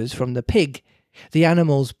orders from the pig, the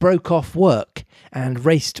animals broke off work and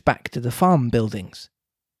raced back to the farm buildings.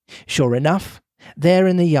 Sure enough, there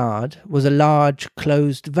in the yard was a large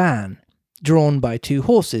closed van, drawn by 2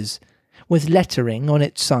 horses, with lettering on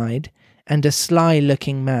its side, and a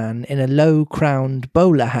sly-looking man in a low-crowned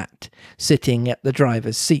bowler hat sitting at the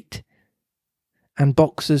driver's seat. And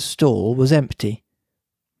Boxer's stall was empty.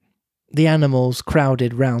 The animals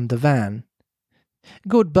crowded round the van.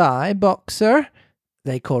 "Goodbye, Boxer,"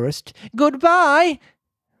 they chorused. "Goodbye!"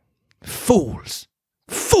 "Fools!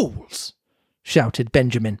 Fools!" shouted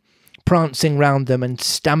Benjamin, prancing round them and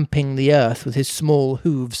stamping the earth with his small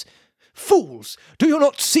hooves. "Fools! Do you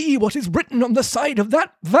not see what is written on the side of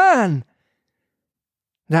that van?"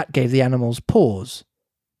 That gave the animals pause,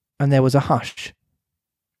 and there was a hush.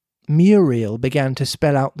 Muriel began to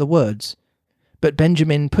spell out the words, But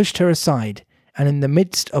Benjamin pushed her aside, and in the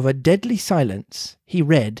midst of a deadly silence, he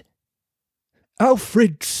read,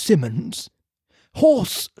 Alfred Simmons,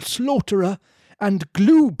 horse slaughterer and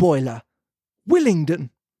glue boiler, Willingdon,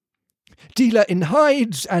 dealer in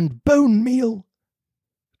hides and bone meal,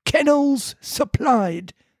 kennels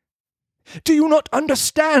supplied. Do you not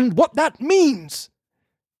understand what that means?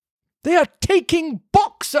 They are taking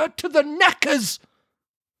Boxer to the knackers.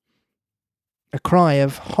 A cry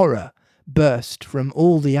of horror burst from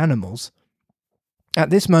all the animals. At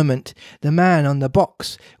this moment, the man on the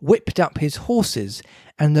box whipped up his horses,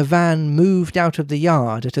 and the van moved out of the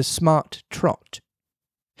yard at a smart trot.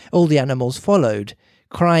 All the animals followed,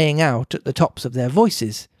 crying out at the tops of their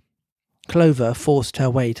voices. Clover forced her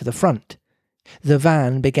way to the front. The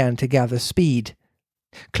van began to gather speed.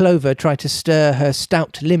 Clover tried to stir her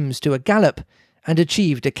stout limbs to a gallop, and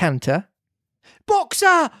achieved a canter.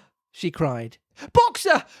 "Boxer!" she cried.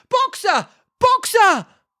 "Boxer! Boxer! Boxer!"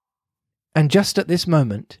 And just at this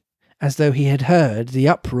moment, as though he had heard the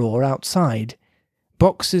uproar outside,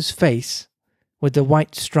 Boxer's face, with the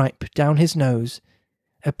white stripe down his nose,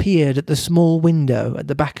 appeared at the small window at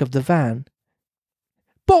the back of the van.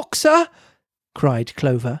 "Boxer!" cried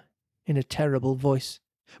Clover, in a terrible voice.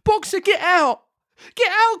 "Boxer, get out!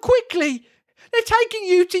 Get out quickly! They're taking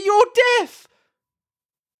you to your death!"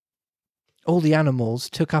 All the animals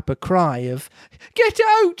took up a cry of, "Get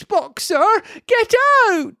out, Boxer! Get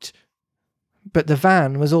out!" But the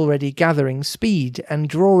van was already gathering speed and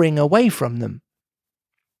drawing away from them.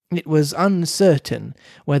 It was uncertain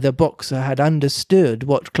whether Boxer had understood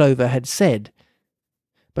what Clover had said,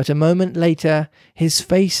 but a moment later his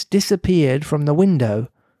face disappeared from the window,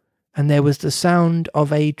 and there was the sound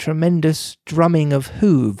of a tremendous drumming of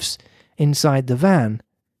hooves inside the van.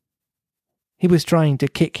 He was trying to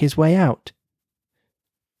kick his way out.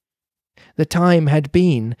 The time had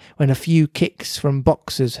been when a few kicks from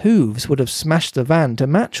Boxer's hooves would have smashed the van to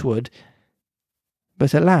matchwood,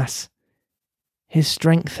 but alas, his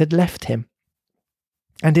strength had left him,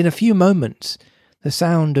 and in a few moments the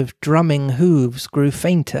sound of drumming hooves grew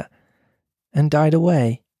fainter and died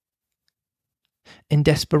away. In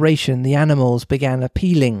desperation, the animals began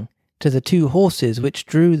appealing to the two horses which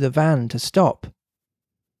drew the van to stop.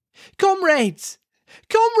 "Comrades!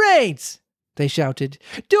 Comrades!" they shouted.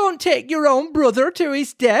 "Don't take your own brother to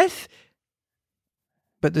his death!"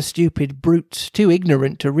 But the stupid brutes, too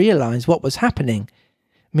ignorant to realize what was happening,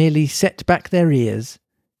 merely set back their ears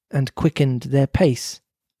and quickened their pace.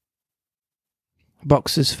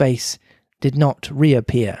 Boxer's face did not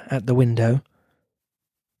reappear at the window.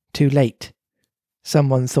 Too late.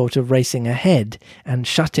 Someone thought of racing ahead and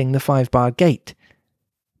shutting the 5-bar gate,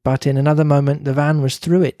 but in another moment the van was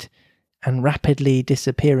through it and rapidly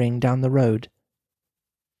disappearing down the road.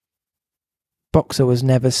 Boxer was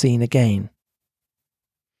never seen again.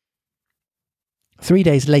 3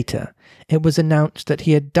 days later, it was announced that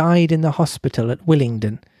he had died in the hospital at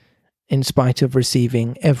Willingdon, in spite of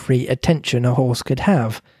receiving every attention a horse could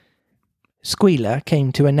have. Squealer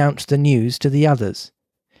came to announce the news to the others.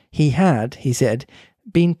 He had, he said,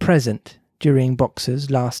 been present during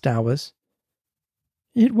Boxer's last hours.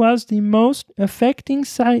 "It was the most affecting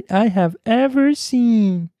sight I have ever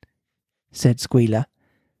seen," said Squealer,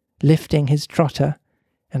 lifting his trotter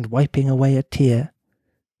and wiping away a tear.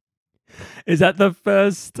 Is that the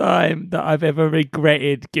first time that I've ever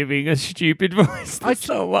regretted giving a stupid voice to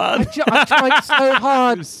someone? I tried so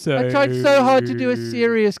hard. I tried so hard to do a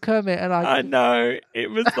serious Kermit, and I know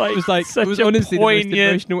it was like it was a honestly poignant,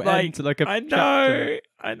 the most emotional end to like a chapter. I know.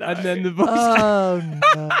 And then the voice. Oh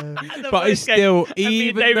no! But it's still, me and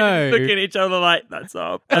even David though just looking at each other like that's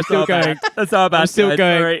our still bad. going. That's our bad. I'm still side,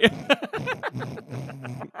 going. sorry.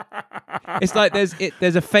 It's like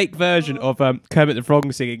there's a fake version of Kermit the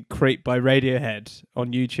Frog singing "Creep" by Radiohead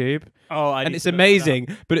on YouTube, and it's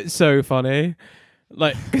amazing, but it's so funny.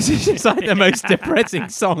 Like, because it's just like the most depressing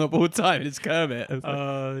song of all time. It's Kermit. It's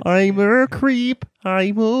like, I'm a creep.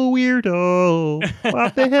 I'm a weirdo.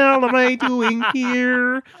 What the hell am I doing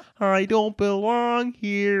here? I don't belong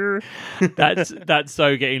here. That's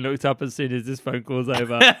so getting looked up as soon as this phone call's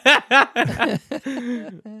over.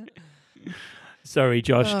 Sorry,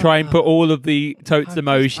 Josh. Try and put all of the totes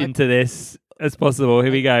emotion to this as possible.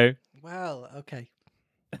 Here we go. Well, okay.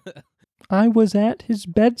 I was at his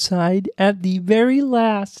bedside at the very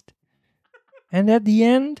last, and at the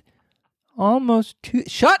end, almost too...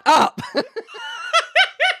 Shut up!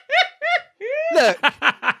 Look,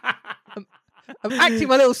 I'm acting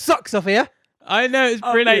my little socks off here. I know, it's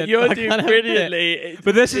brilliant. Mate, you're I doing can't help brilliantly.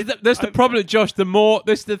 But that's the problem, Josh.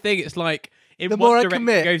 This is the thing. It's like, The more I direction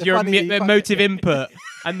commit, goes the your funnier you find emotive input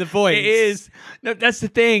and the voice. It is. No, that's the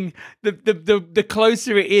thing. The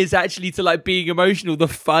closer it is actually to like being emotional, the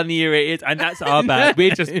funnier it is. And that's our bad.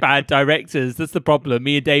 We're just bad directors. That's the problem.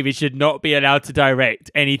 Me and David should not be allowed to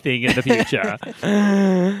direct anything in the future.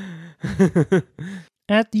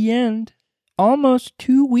 At the end, almost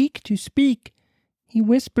too weak to speak, he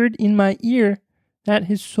whispered in my ear that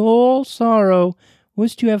his sole sorrow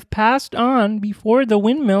was to have passed on before the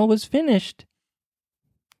windmill was finished.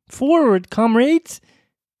 "Forward, comrades,"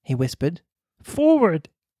 he whispered. "Forward,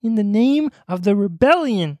 in the name of the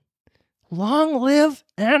rebellion. Long live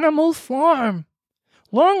Animal Farm.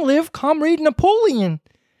 Long live Comrade Napoleon.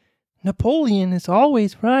 Napoleon is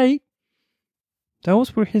always right.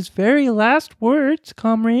 Those were his very last words,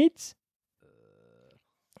 comrades."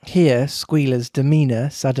 Here Squealer's demeanour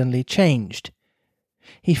suddenly changed.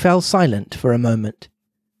 He fell silent for a moment,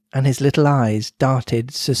 and his little eyes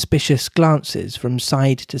darted suspicious glances from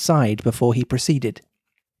side to side before he proceeded.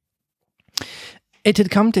 It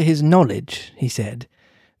had come to his knowledge, he said,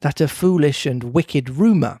 that a foolish and wicked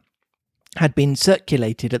rumour had been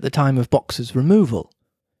circulated at the time of Boxer's removal.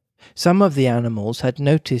 Some of the animals had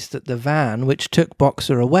noticed that the van which took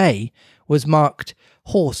Boxer away was marked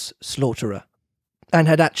Horse Slaughterer, and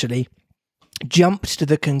had actually jumped to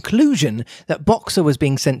the conclusion that Boxer was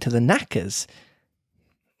being sent to the knackers.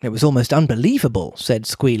 It was almost unbelievable, said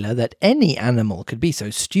Squealer, that any animal could be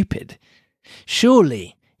so stupid.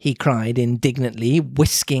 Surely, he cried indignantly,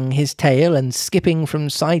 whisking his tail and skipping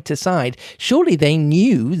from side to side, surely they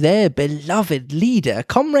knew their beloved leader,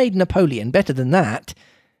 Comrade Napoleon, better than that.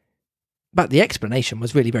 But the explanation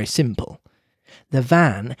was really very simple. The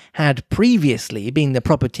van had previously been the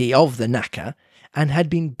property of the knacker, and had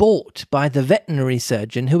been bought by the veterinary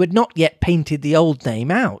surgeon who had not yet painted the old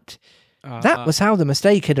name out. That was how the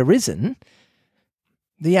mistake had arisen.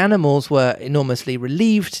 The animals were enormously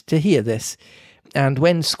relieved to hear this, and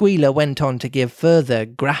when Squealer went on to give further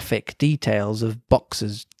graphic details of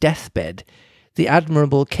Boxer's deathbed, the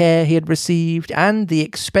admirable care he had received, and the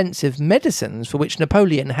expensive medicines for which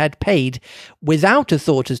Napoleon had paid without a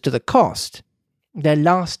thought as to the cost, their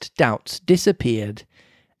last doubts disappeared,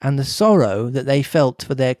 and the sorrow that they felt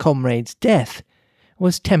for their comrade's death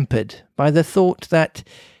was tempered by the thought that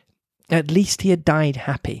at least he had died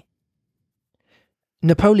happy.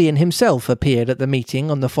 Napoleon himself appeared at the meeting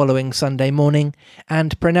on the following Sunday morning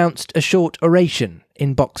and pronounced a short oration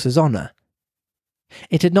in Boxer's honour.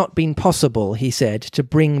 It had not been possible, he said, to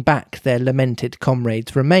bring back their lamented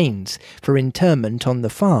comrade's remains for interment on the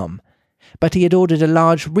farm, but he had ordered a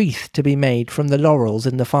large wreath to be made from the laurels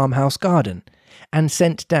in the farmhouse garden, and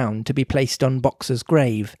sent down to be placed on Boxer's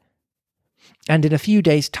grave. And in a few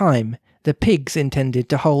days' time, the pigs intended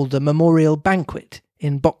to hold a memorial banquet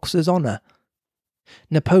in Boxer's honour.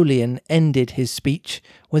 Napoleon ended his speech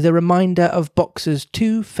with a reminder of Boxer's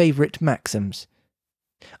two favourite maxims: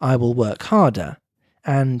 "I will work harder,"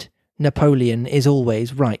 and "Napoleon is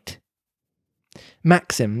always right."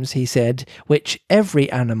 Maxims, he said, which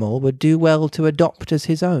every animal would do well to adopt as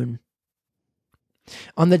his own.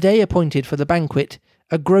 On the day appointed for the banquet,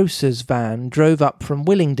 a grocer's van drove up from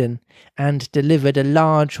Willingdon and delivered a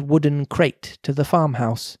large wooden crate to the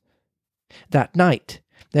farmhouse. That night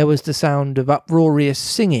there was the sound of uproarious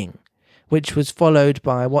singing, which was followed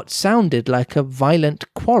by what sounded like a violent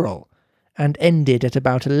quarrel, and ended at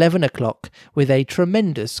about 11 o'clock with a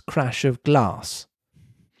tremendous crash of glass.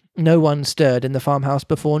 No one stirred in the farmhouse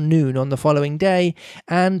before noon on the following day,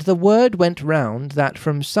 and the word went round that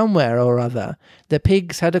from somewhere or other the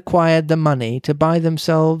pigs had acquired the money to buy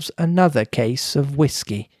themselves another case of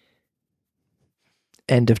whisky.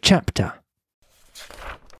 End of chapter.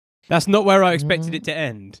 That's not where I expected it to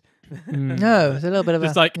end. No, it's a little bit of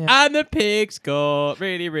Just a... like, yeah. and the pigs got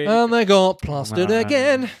really, really... And they got plastered Wow.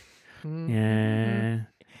 again. Yeah.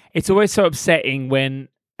 It's always so upsetting when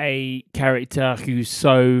a character who's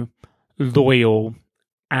so loyal,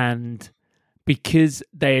 and because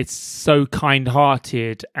they're so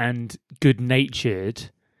kind-hearted and good-natured,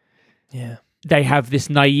 Yeah. they have this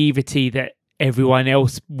naivety that everyone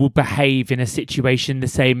else will behave in a situation the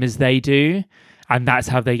same as they do, and that's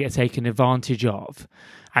how they get taken advantage of.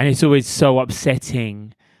 And it's always so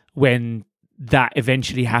upsetting when that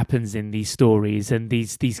eventually happens in these stories, and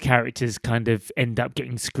these characters kind of end up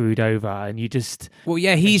getting screwed over, and you just... Well,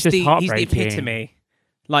 yeah, he's just the heartbreaking. epitome.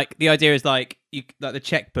 Like, the idea is like the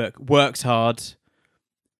checkbook, works hard,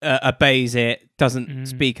 obeys it, doesn't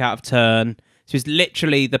speak out of turn. So he's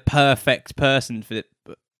literally the perfect person for the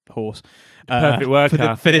horse, perfect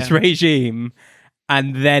worker for this regime,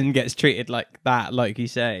 and then gets treated like that, like you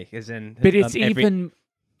say, as in. But it's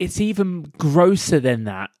it's even grosser than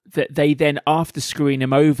that they then, after screwing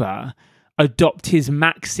him over, adopt his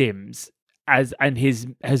maxims and his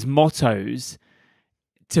mottos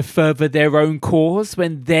to further their own cause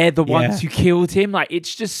when they're the ones who killed him. Like,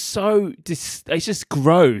 it's just so it's just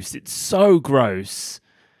gross. It's so gross.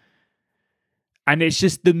 And it's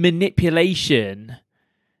just the manipulation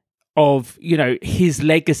of, you know, his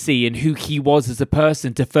legacy and who he was as a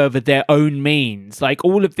person to further their own means. Like,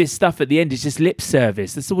 all of this stuff at the end is just lip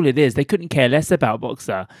service. That's all it is. They couldn't care less about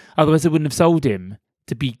Boxer. Otherwise, they wouldn't have sold him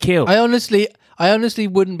to be killed. I honestly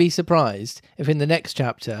wouldn't be surprised if in the next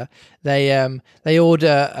chapter they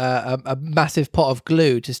order a massive pot of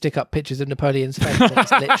glue to stick up pictures of Napoleon's face. And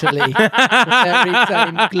it's literally the very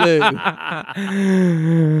same glue.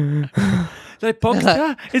 Like,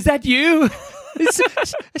 Boxer, is that you? It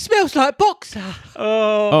smells like Boxer.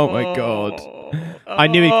 Oh my God. I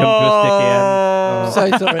knew he'd come to a sticky end. I'm so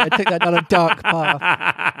sorry, I took that down a dark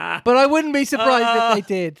path. But I wouldn't be surprised if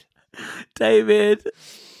they did. David.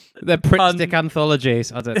 They're print stick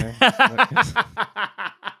anthologies. I don't know.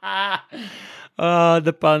 Oh,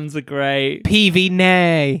 the puns are great. PV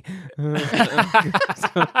Nay.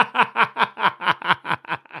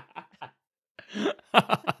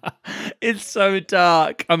 It's so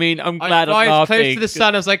dark. I mean, I'm glad I I'm fly as laughing. close to the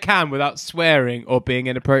sun as I can without swearing or being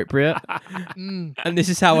inappropriate. And this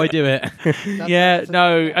is how I do it. Yeah,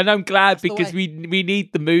 no, and I'm glad the because way. we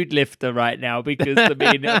need the mood lifter right now, because I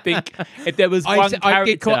mean, I think if there was one I get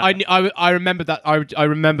character, caught. I remember that. I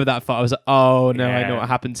remember that fight. I was like, oh no, I know Yeah. what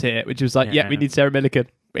happens here. Which was like, Yeah. yeah, we need Sarah Millican.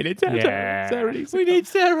 We need Sarah. Yeah. Sarah needs to We come. need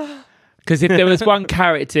Sarah. because if there was one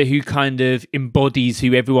character who kind of embodies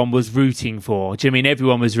who everyone was rooting for, do you mean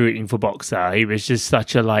everyone was rooting for Boxer? He was just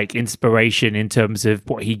such a like inspiration in terms of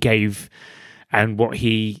what he gave and what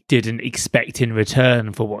he didn't expect in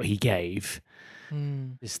return for what he gave.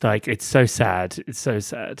 It's like, it's so sad. It's so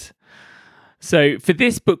sad. So for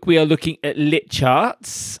this book, we are looking at lit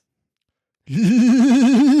charts.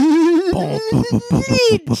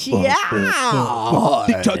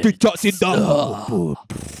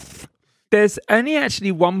 There's only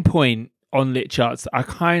actually one point on lit charts that I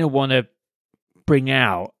kind of want to bring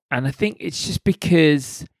out. And I think it's just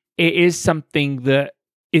because it is something that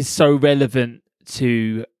is so relevant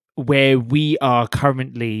to where we are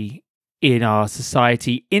currently in our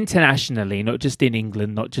society internationally, not just in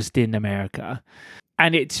England, not just in America.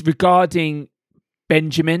 And it's regarding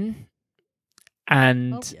Benjamin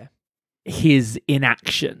and his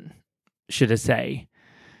inaction, should I say.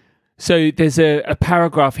 So there's a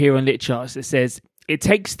paragraph here on Lit Charts that says, it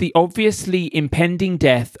takes the obviously impending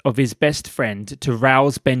death of his best friend to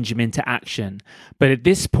rouse Benjamin to action, but at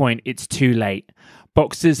this point it's too late.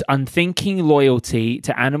 Boxer's unthinking loyalty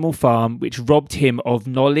to Animal Farm, which robbed him of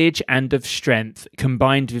knowledge and of strength,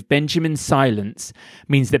 combined with Benjamin's silence,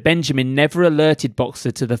 means that Benjamin never alerted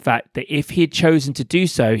Boxer to the fact that if he had chosen to do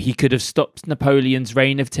so, he could have stopped Napoleon's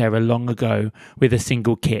reign of terror long ago with a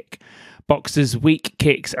single kick. Boxer's weak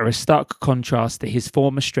kicks are a stark contrast to his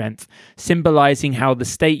former strength, symbolizing how the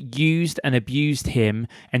state used and abused him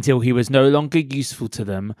until he was no longer useful to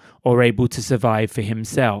them or able to survive for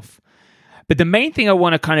himself. But the main thing I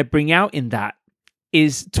want to kind of bring out in that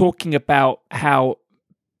is talking about how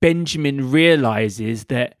Benjamin realizes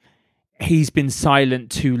that he's been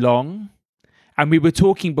silent too long. And we were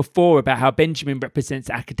talking before about how Benjamin represents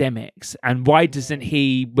academics, and why doesn't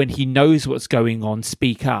he, when he knows what's going on,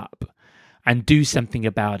 speak up and do something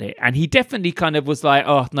about it? And he definitely kind of was like,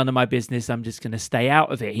 oh, none of my business, I'm just going to stay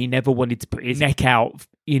out of it. He never wanted to put his neck out,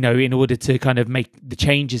 you know, in order to kind of make the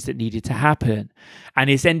changes that needed to happen. And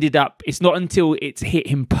it's ended up, it's not until it's hit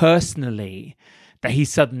him personally that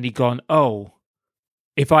he's suddenly gone, oh,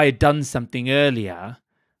 if I had done something earlier,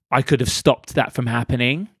 I could have stopped that from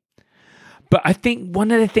happening. But I think one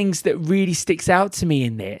of the things that really sticks out to me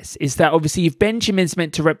in this is that obviously if Benjamin's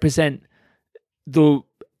meant to represent the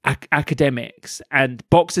academics and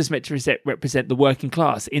Boxer's meant to represent the working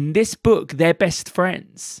class, in this book, they're best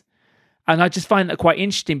friends. And I just find that quite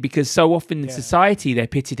interesting because so often in society, they're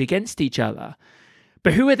pitted against each other.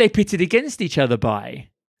 But who are they pitted against each other by?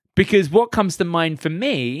 Because what comes to mind for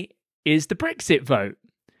me is the Brexit vote,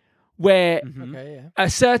 where a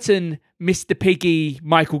certain Mr. Piggy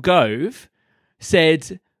Michael Gove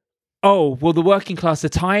said, oh, well, the working class are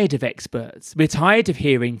tired of experts. We're tired of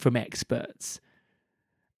hearing from experts.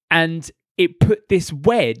 And it put this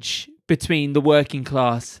wedge between the working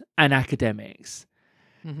class and academics.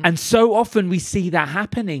 And so often we see that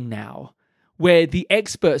happening now, where the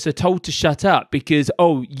experts are told to shut up because,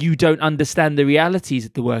 oh, you don't understand the realities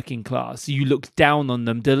of the working class. You look down on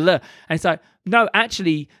them. And it's like, no,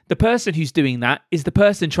 actually, the person who's doing that is the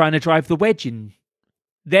person trying to drive the wedge in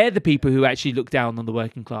They're the people who actually look down on the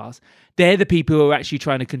working class. They're the people who are actually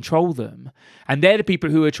trying to control them. And they're the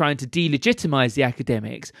people who are trying to delegitimize the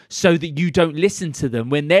academics so that you don't listen to them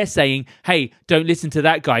when they're saying, hey, don't listen to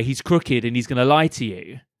that guy. He's crooked and he's going to lie to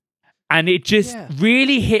you. And it just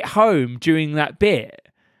really hit home during that bit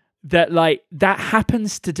that, like, that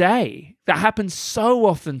happens today. That happens so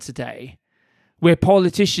often today, where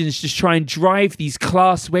politicians just try and drive these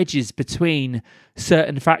class wedges between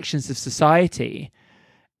certain factions of society.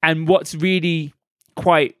 And what's really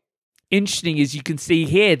quite interesting is you can see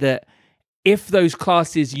here that if those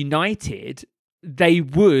classes united, they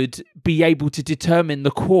would be able to determine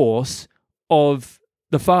the course of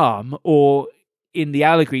the farm, or in the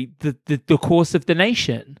allegory, the course of the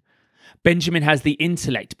nation. Benjamin has the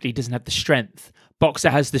intellect, but he doesn't have the strength. Boxer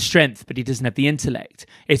has the strength, but he doesn't have the intellect.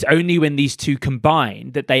 It's only when these two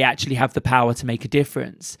combine that they actually have the power to make a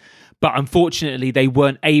difference. But unfortunately, they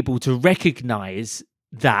weren't able to recognize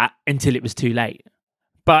that until it was too late.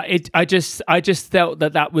 But I just felt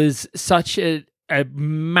that was such a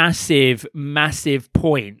massive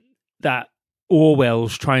point that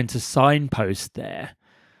Orwell's trying to signpost there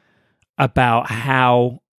about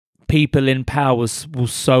how people in power will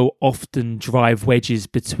so often drive wedges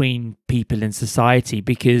between people in society,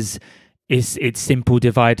 because it's simple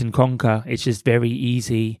divide and conquer. It's just very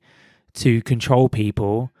easy to control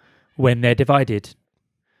people when they're divided.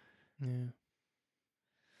 Yeah.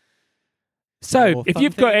 So, if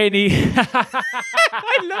you've got any,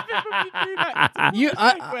 I love it when you do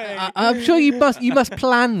that. I'm sure you must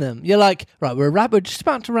plan them. You're like, right, we're just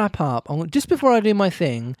about to wrap up. Just before I do my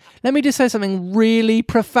thing, let me just say something really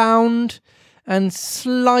profound and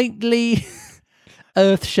slightly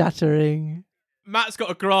earth-shattering. Matt's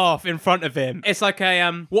got a graph in front of him. It's like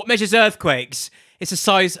a what measures earthquakes? It's a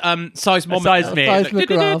seismometer. Seismic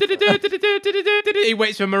graph. He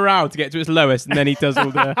waits for morale to get to its lowest, and then he does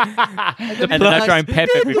all the. and then I try and pep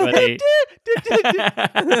everybody.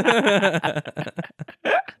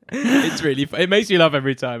 It's really fun. It makes me laugh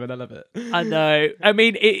every time, and I love it. I know. I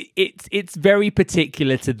mean, it's very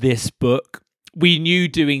particular to this book. We knew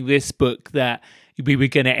doing this book that we were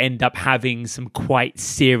going to end up having some quite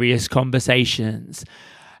serious conversations.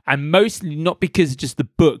 And mostly not because of just the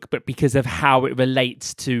book, but because of how it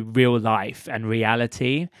relates to real life and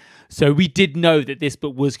reality. So we did know that this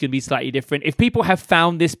book was going to be slightly different. If people have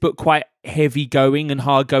found this book quite heavy going and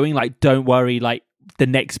hard going, like, don't worry, like, the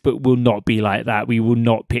next book will not be like that. We will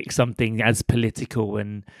not pick something as political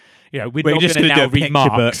and, you know, we're not just going to now do a read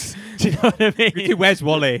Marx. Do you know what I mean? Where's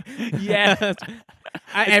Wally? Yeah.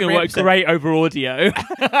 It's going to work great over audio.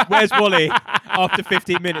 Where's Wally? After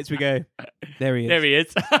 15 minutes, we go, there he is. There he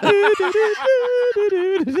is.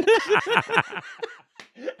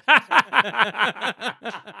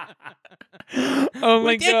 Oh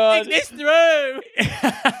my God. Think this through. I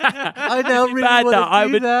now really want to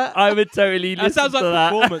do that. I would totally listen That sounds like to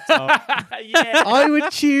that. performance art. Yeah. I would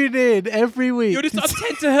tune in every week. You're just on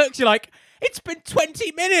tenterhooks. You're like, it's been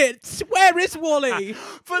 20 minutes. Where is Wally?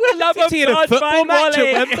 For the love of Is he in a God, football find match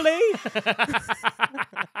Wally. at Wembley?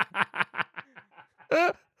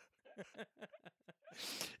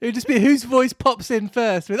 It would just be whose voice pops in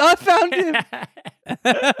first with, I found him.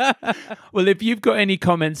 Well, if you've got any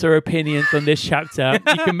comments or opinions on this chapter,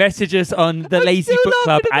 you can message us on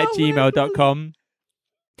thelazybookclub@gmail.com.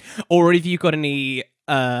 Or if you've got any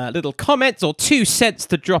little comments or 2 cents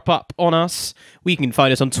to drop up on us, we can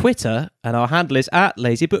find us on Twitter, and our handle is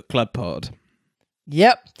 @LazyBookClubPod.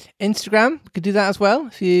 Yep. Instagram, you could do that as well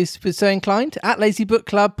if you're so inclined.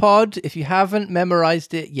 @LazyBookClubPod if you haven't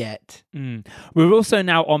memorized it yet. We're also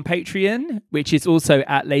now on Patreon, which is also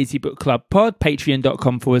 @LazyBookClubPod,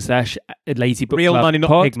 patreon.com/LazyBookClubPod. Real money,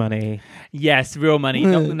 not big money. Yes, real money,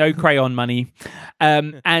 no crayon money.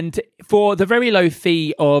 And for the very low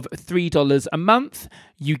fee of $3 a month,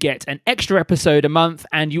 you get an extra episode a month,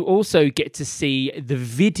 and you also get to see the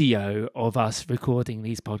video of us recording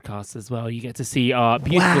these podcasts as well. You get to see our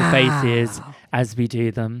beautiful faces as we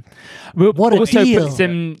do them. We'll What a also deal.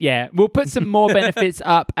 we'll put some more benefits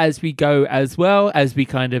up as we go as well, as we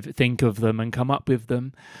kind of think of them and come up with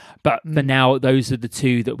them. But for now, those are the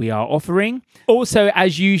 2 that we are offering. Also,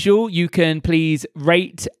 as usual, you can please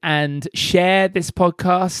rate and share this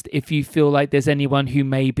podcast if you feel like there's anyone who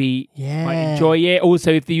maybe might enjoy it.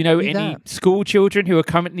 Also, if you know Do any that. school children who are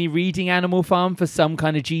currently reading Animal Farm for some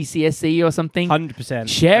kind of GCSE or something, 100%.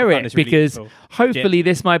 share I find it, this really because useful. hopefully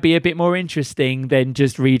this might be a bit more interesting than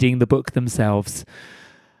just reading the book themselves.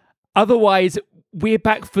 Otherwise, we're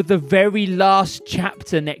back for the very last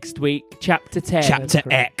chapter next week, chapter 10. Chapter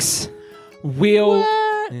X. Will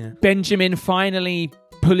Benjamin finally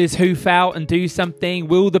pull his hoof out and do something?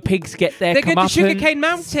 Will the pigs get their They're going to comeuppance? Sugarcane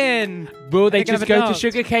Mountain. Will they They're just gonna go have a to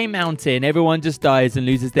dance. Sugarcane Mountain? Everyone just dies and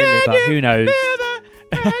loses their liver. Who knows?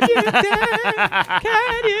 Can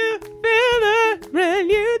you feel the brand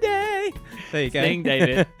new day? There you go. Sing,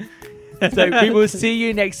 David. So we will see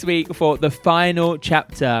you next week for the final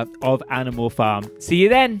chapter of Animal Farm. See you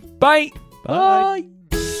then. Bye. Bye.